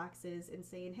inboxes and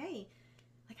saying, hey,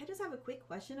 like, I just have a quick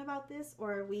question about this?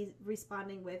 Or are we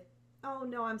responding with, oh,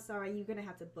 no, I'm sorry, you're going to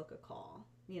have to book a call,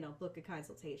 book a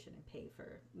consultation and pay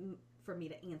for me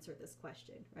to answer this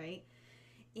question, right?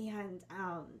 And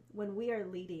when we are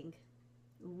leading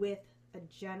with a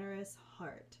generous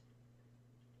heart,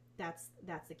 that's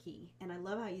the key. And I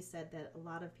love how you said that a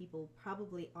lot of people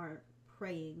probably aren't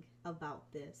praying about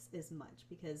this as much,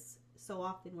 because so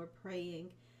often we're praying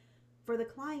for the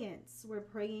clients, we're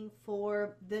praying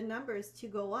for the numbers to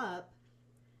go up,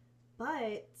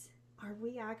 but are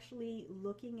we actually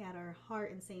looking at our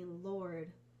heart and saying,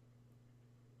 Lord,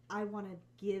 I want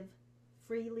to give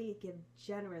freely, give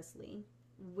generously.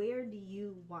 Where do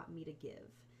you want me to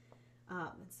give?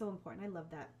 It's so important. I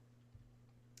love that.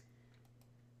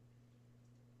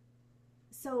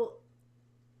 So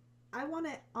I want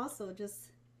to also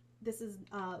just, this is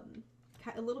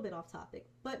a little bit off topic,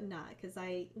 but not, because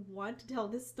I want to tell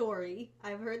this story.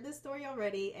 I've heard this story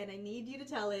already, and I need you to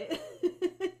tell it.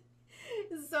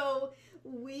 So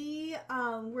we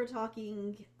were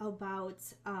talking about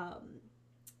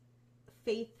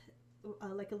faith,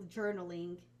 like a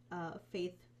journaling,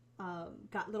 faith,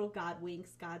 got little God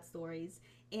winks, God stories,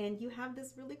 and you have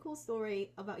this really cool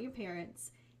story about your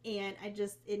parents, and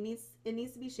it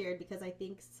needs to be shared, because I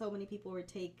think so many people would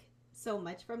take so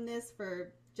much from this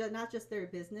for not just their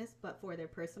business but for their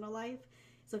personal life.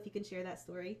 So if you can share that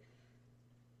story.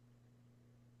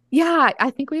 Yeah,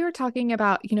 I think we were talking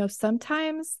about,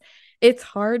 sometimes it's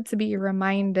hard to be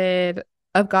reminded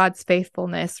of God's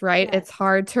faithfulness, right? Yes. It's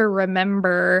hard to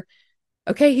remember,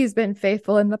 okay, he's been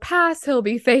faithful in the past, he'll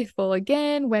be faithful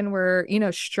again when we're,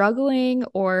 struggling,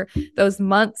 or those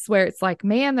months where it's like,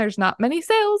 man, there's not many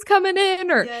sales coming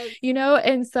in, or, Yes.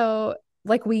 and so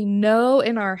like we know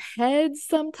in our heads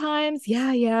sometimes,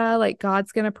 yeah, like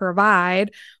God's going to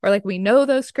provide, or like we know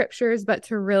those scriptures, but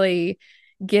to really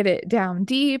get it down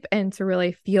deep and to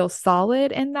really feel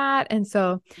solid in that. And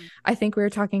so I think we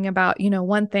were talking about,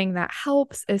 one thing that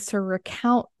helps is to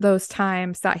recount those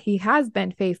times that he has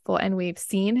been faithful and we've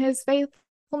seen his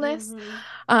faithfulness.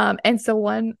 Mm-hmm. And so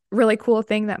one really cool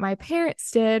thing that my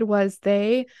parents did was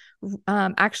they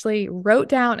actually wrote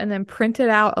down and then printed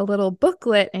out a little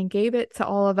booklet and gave it to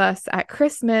all of us at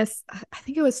Christmas. I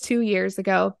think it was 2 years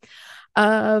ago,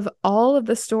 of all of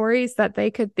the stories that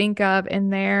they could think of in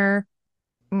their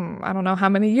I don't know how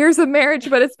many years of marriage,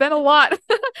 but it's been a lot.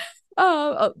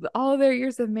 All of their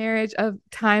years of marriage, of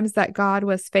times that God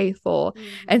was faithful.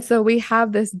 And Mm-hmm. so we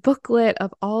have this booklet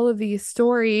of all of these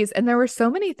stories, and there were so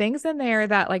many things in there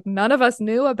that like none of us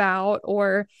knew about,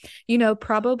 or,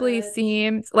 probably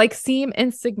But seem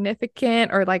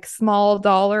insignificant or like small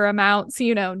dollar amounts,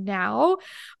 now,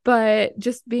 but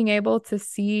just being able to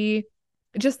see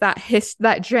just that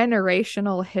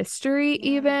generational history, yes.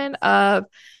 even of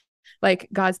like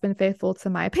God's been faithful to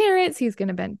my parents, he's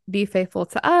going to be faithful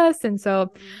to us. And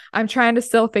so Mm-hmm. I'm trying to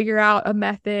still figure out a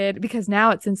method, because now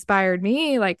it's inspired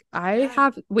me. Like Yeah.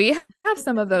 we have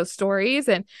some of those stories,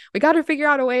 and we got to figure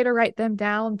out a way to write them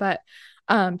down. But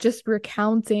just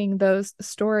recounting those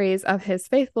stories of his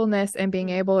faithfulness and being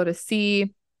able to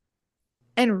see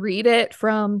and read it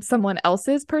from someone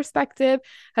else's perspective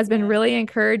has been really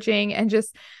encouraging, and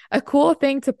just a cool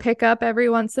thing to pick up every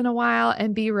once in a while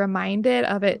and be reminded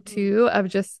of it too, of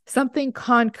just something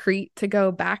concrete to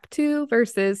go back to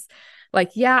versus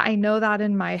like, yeah, I know that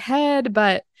in my head,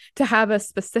 but to have a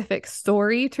specific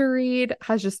story to read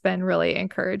has just been really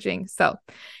encouraging. So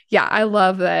yeah, I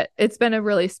love that. It's been a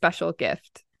really special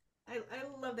gift. I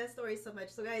love that story so much.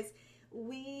 So, guys,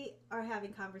 we are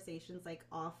having conversations like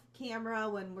off camera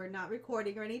when we're not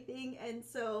recording or anything. And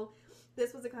so,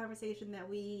 this was a conversation that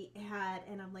we had.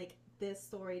 And I'm like, this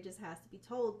story just has to be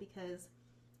told because,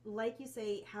 like you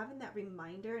say, having that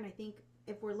reminder. And I think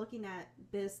if we're looking at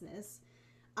business,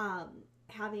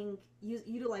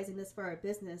 utilizing this for our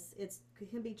business, it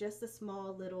can be just a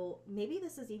small little, maybe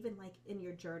this is even like in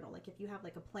your journal, like if you have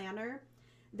like a planner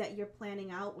that you're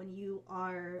planning out when you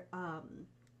are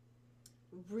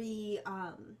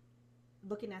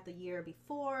looking at the year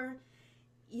before,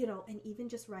 and even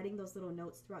just writing those little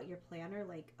notes throughout your planner,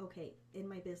 like, okay, in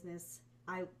my business,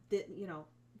 I did,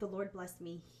 the Lord blessed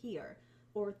me here,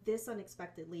 or this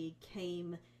unexpectedly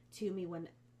came to me when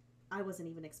I wasn't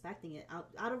even expecting it.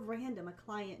 Out of random, a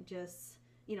client just,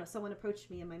 someone approached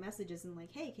me in my messages and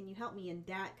like, hey, can you help me? And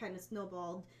that kind of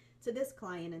snowballed to this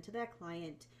client and to that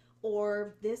client.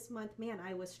 Or this month, man,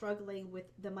 I was struggling with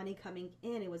the money coming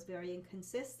in. It was very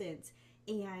inconsistent.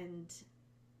 And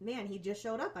man, he just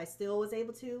showed up. I still was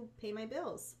able to pay my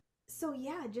bills. So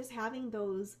yeah, just having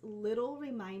those little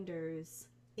reminders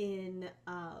in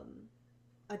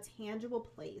a tangible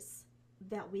place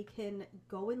that we can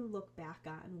go and look back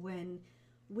on when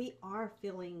we are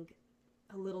feeling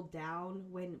a little down,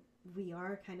 when we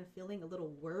are kind of feeling a little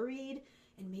worried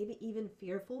and maybe even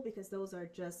fearful, because those are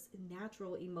just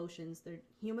natural emotions. They're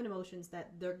human emotions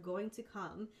that they're going to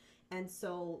come. And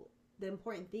so the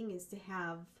important thing is to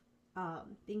have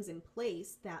things in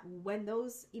place that when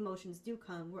those emotions do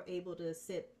come, we're able to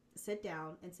sit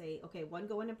down and say, okay, one,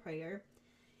 go into prayer,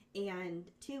 and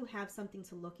two, have something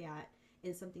to look at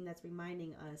and something that's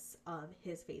reminding us of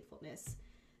his faithfulness.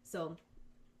 So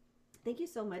thank you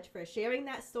so much for sharing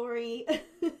that story.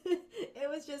 It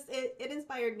was just, it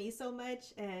inspired me so much.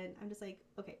 And I'm just like,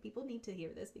 okay, people need to hear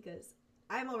this because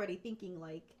I'm already thinking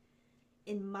like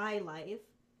in my life,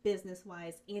 business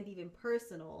wise and even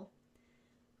personal,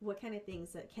 what kind of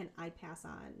things that can I pass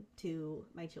on to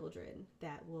my children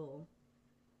that will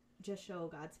just show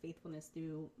God's faithfulness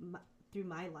through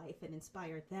my life and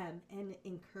inspire them and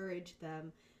encourage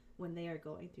them when they are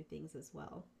going through things as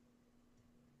well.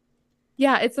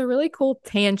 Yeah, it's a really cool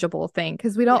tangible thing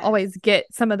because we don't always get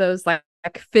some of those like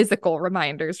physical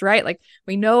reminders, right? Like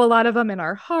we know a lot of them in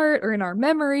our heart or in our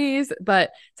memories,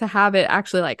 but to have it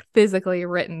actually like physically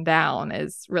written down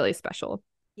is really special.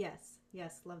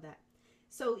 Yes, love that.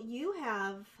 So you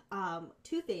have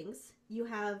two things. You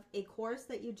have a course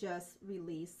that you just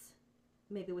released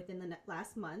maybe within the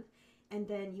last month, and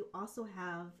then you also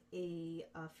have a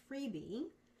freebie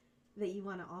that you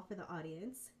want to offer the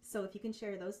audience. So if you can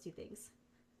share those two things.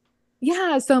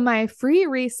 Yeah, so my free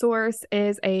resource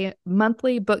is a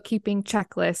monthly bookkeeping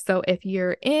checklist. So if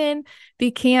you're in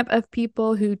the camp of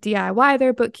people who DIY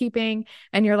their bookkeeping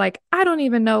and you're like, I don't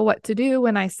even know what to do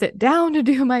when I sit down to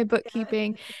do my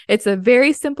bookkeeping, it's a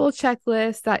very simple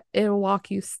checklist that it'll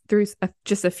walk you through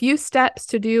just a few steps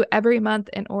to do every month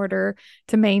in order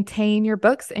to maintain your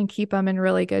books and keep them in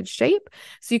really good shape.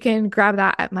 So you can grab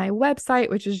that at my website,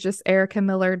 which is just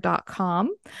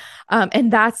erikamillard.com.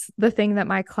 And that's the thing that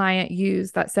my client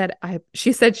used that said,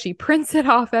 she said she prints it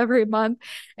off every month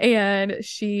and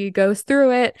she goes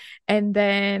through it. And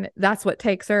then that's what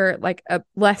takes her like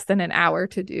less than an hour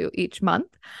to do each month,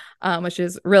 which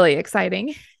is really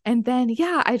exciting. And then,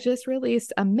 yeah, I just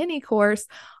released a mini course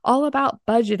all about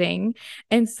budgeting.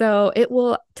 And so it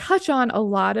will touch on a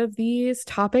lot of these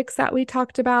topics that we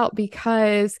talked about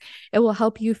because it will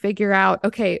help you figure out,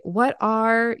 okay, what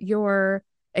are your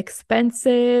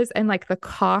expenses and like the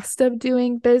cost of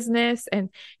doing business, and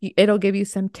it'll give you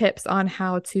some tips on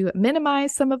how to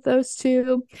minimize some of those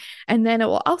too. And then it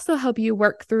will also help you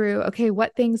work through, okay,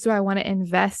 what things do I want to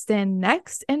invest in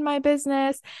next in my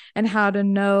business and how to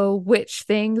know which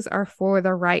things are for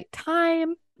the right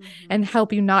time, and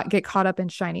help you not get caught up in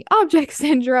shiny object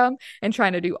syndrome and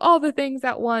trying to do all the things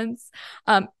at once.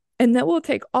 And then we'll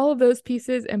take all of those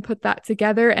pieces and put that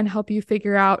together and help you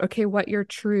figure out, okay, what your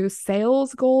true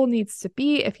sales goal needs to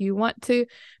be if you want to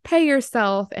pay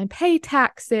yourself and pay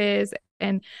taxes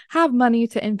and have money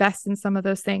to invest in some of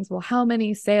those things. Well, how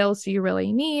many sales do you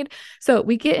really need? So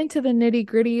we get into the nitty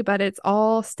gritty, but it's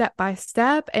all step by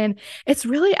step. And it's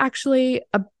really actually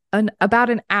about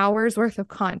an hour's worth of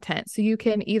content. So you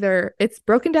can it's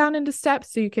broken down into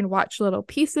steps, so you can watch little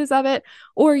pieces of it,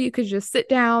 or you could just sit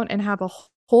down and have a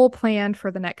whole plan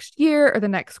for the next year or the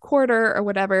next quarter or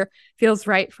whatever feels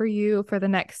right for you for the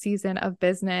next season of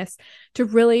business, to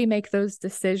really make those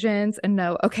decisions and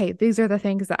know, okay, these are the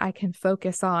things that I can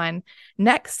focus on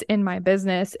next in my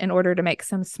business in order to make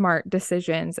some smart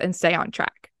decisions and stay on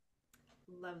track.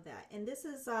 Love that. And this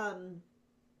is the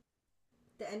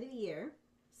end of the year.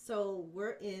 So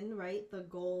we're in, right, the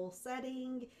goal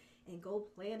setting and goal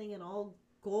planning and all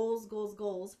goals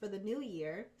for the new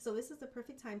year. So this is the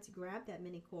perfect time to grab that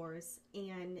mini course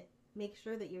and make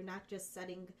sure that you're not just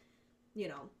setting,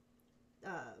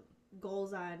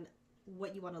 goals on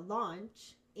what you want to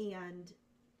launch and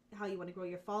how you want to grow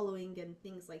your following and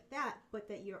things like that, but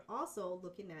that you're also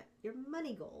looking at your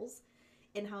money goals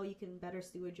and how you can better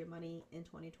steward your money in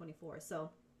 2024.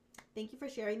 So thank you for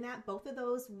sharing that. Both of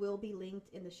those will be linked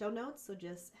in the show notes, so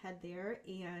just head there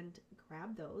and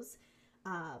grab those.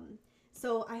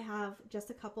 So I have just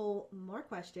a couple more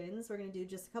questions. We're going to do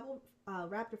just a couple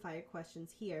rapid fire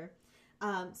questions here.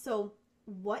 So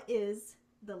what is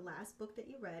the last book that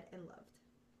you read and loved?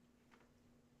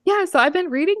 Yeah, so I've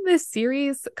been reading this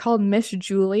series called Miss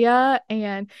Julia,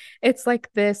 and it's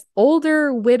like this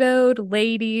older widowed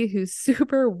lady who's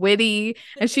super witty,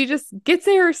 and she just gets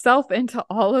herself into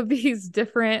all of these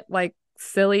different like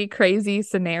silly, crazy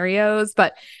scenarios,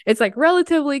 but it's like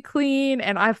relatively clean,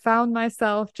 and I found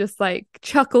myself just like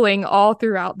chuckling all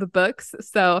throughout the books.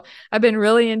 So I've been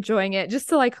really enjoying it just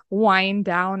to like wind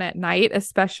down at night,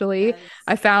 especially. Yes.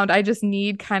 I found I just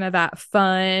need kind of that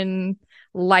fun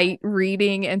light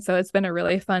reading, and so it's been a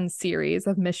really fun series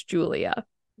of Miss Julia.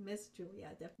 Miss Julia,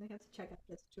 definitely have to check out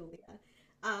Miss Julia.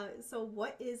 So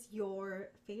what is your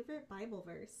favorite Bible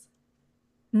verse?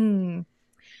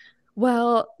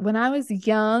 Well, when I was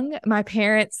young, my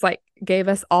parents like gave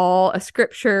us all a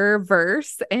scripture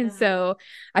verse, and so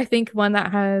I think one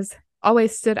that has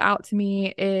always stood out to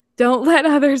me is, don't let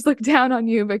others look down on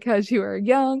you because you are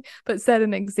young, but set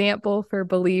an example for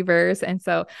believers. And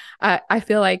so I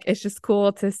feel like it's just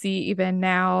cool to see even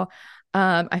now.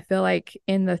 I feel like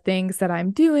in the things that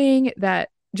I'm doing, that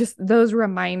just those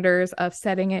reminders of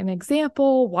setting an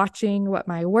example, watching what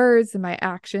my words and my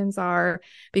actions are,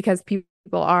 because people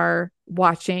are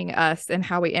watching us and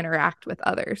how we interact with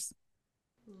others.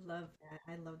 Love that.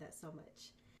 I love that so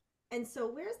much. And so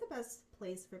where's the best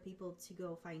place for people to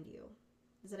go find you?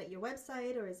 Is it at your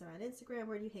website or is it on Instagram?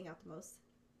 Where do you hang out the most?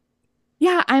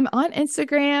 Yeah, I'm on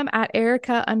Instagram at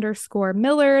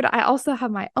Erika_Millard. I also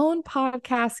have my own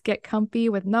podcast, Get Comfy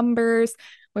with Numbers,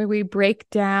 where we break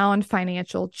down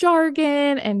financial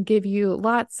jargon and give you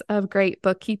lots of great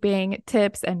bookkeeping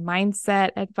tips and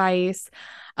mindset advice.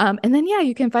 And then, yeah,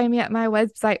 you can find me at my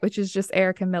website, which is just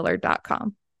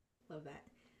erikamillard.com. Love that.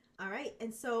 All right.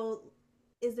 And so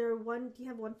do you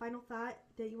have one final thought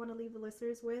that you want to leave the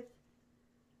listeners with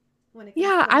when it comes to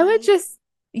money?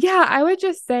 I would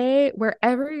just say,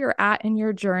 wherever you're at in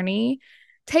your journey,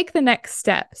 take the next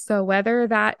step. So whether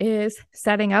that is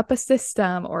setting up a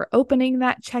system or opening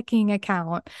that checking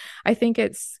account, I think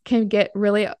can get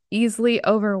really easily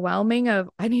overwhelming of,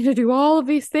 I need to do all of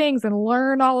these things and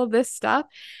learn all of this stuff.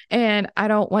 And I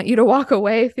don't want you to walk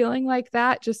away feeling like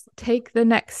that. Just take the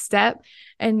next step,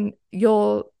 and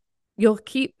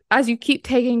as you keep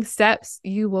taking steps,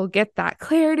 you will get that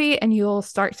clarity and you'll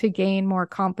start to gain more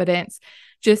confidence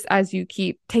just as you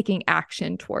keep taking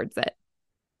action towards it.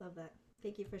 Love that.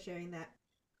 Thank you for sharing that.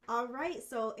 All right.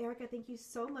 So, Erika, thank you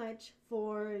so much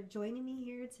for joining me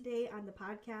here today on the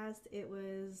podcast. It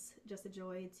was just a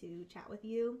joy to chat with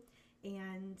you,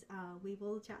 and we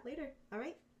will chat later. All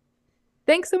right.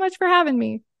 Thanks so much for having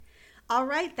me. All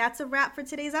right, that's a wrap for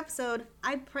today's episode.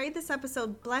 I pray this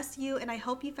episode blessed you, and I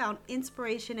hope you found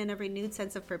inspiration and a renewed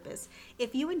sense of purpose.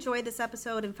 If you enjoyed this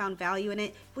episode and found value in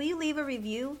it, will you leave a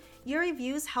review? Your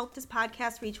reviews help this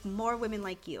podcast reach more women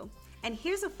like you. And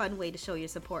here's a fun way to show your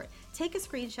support. Take a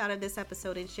screenshot of this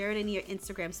episode and share it in your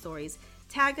Instagram stories.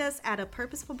 Tag us at A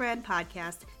Purposeful Brand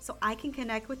Podcast so I can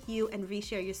connect with you and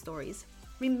reshare your stories.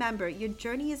 Remember, your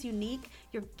journey is unique,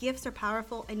 your gifts are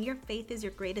powerful, and your faith is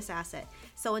your greatest asset.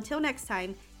 So until next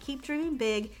time, keep dreaming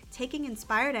big, taking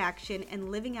inspired action, and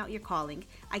living out your calling.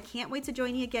 I can't wait to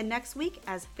join you again next week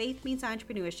as Faith Meets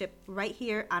Entrepreneurship right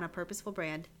here on A Purposeful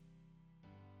Brand.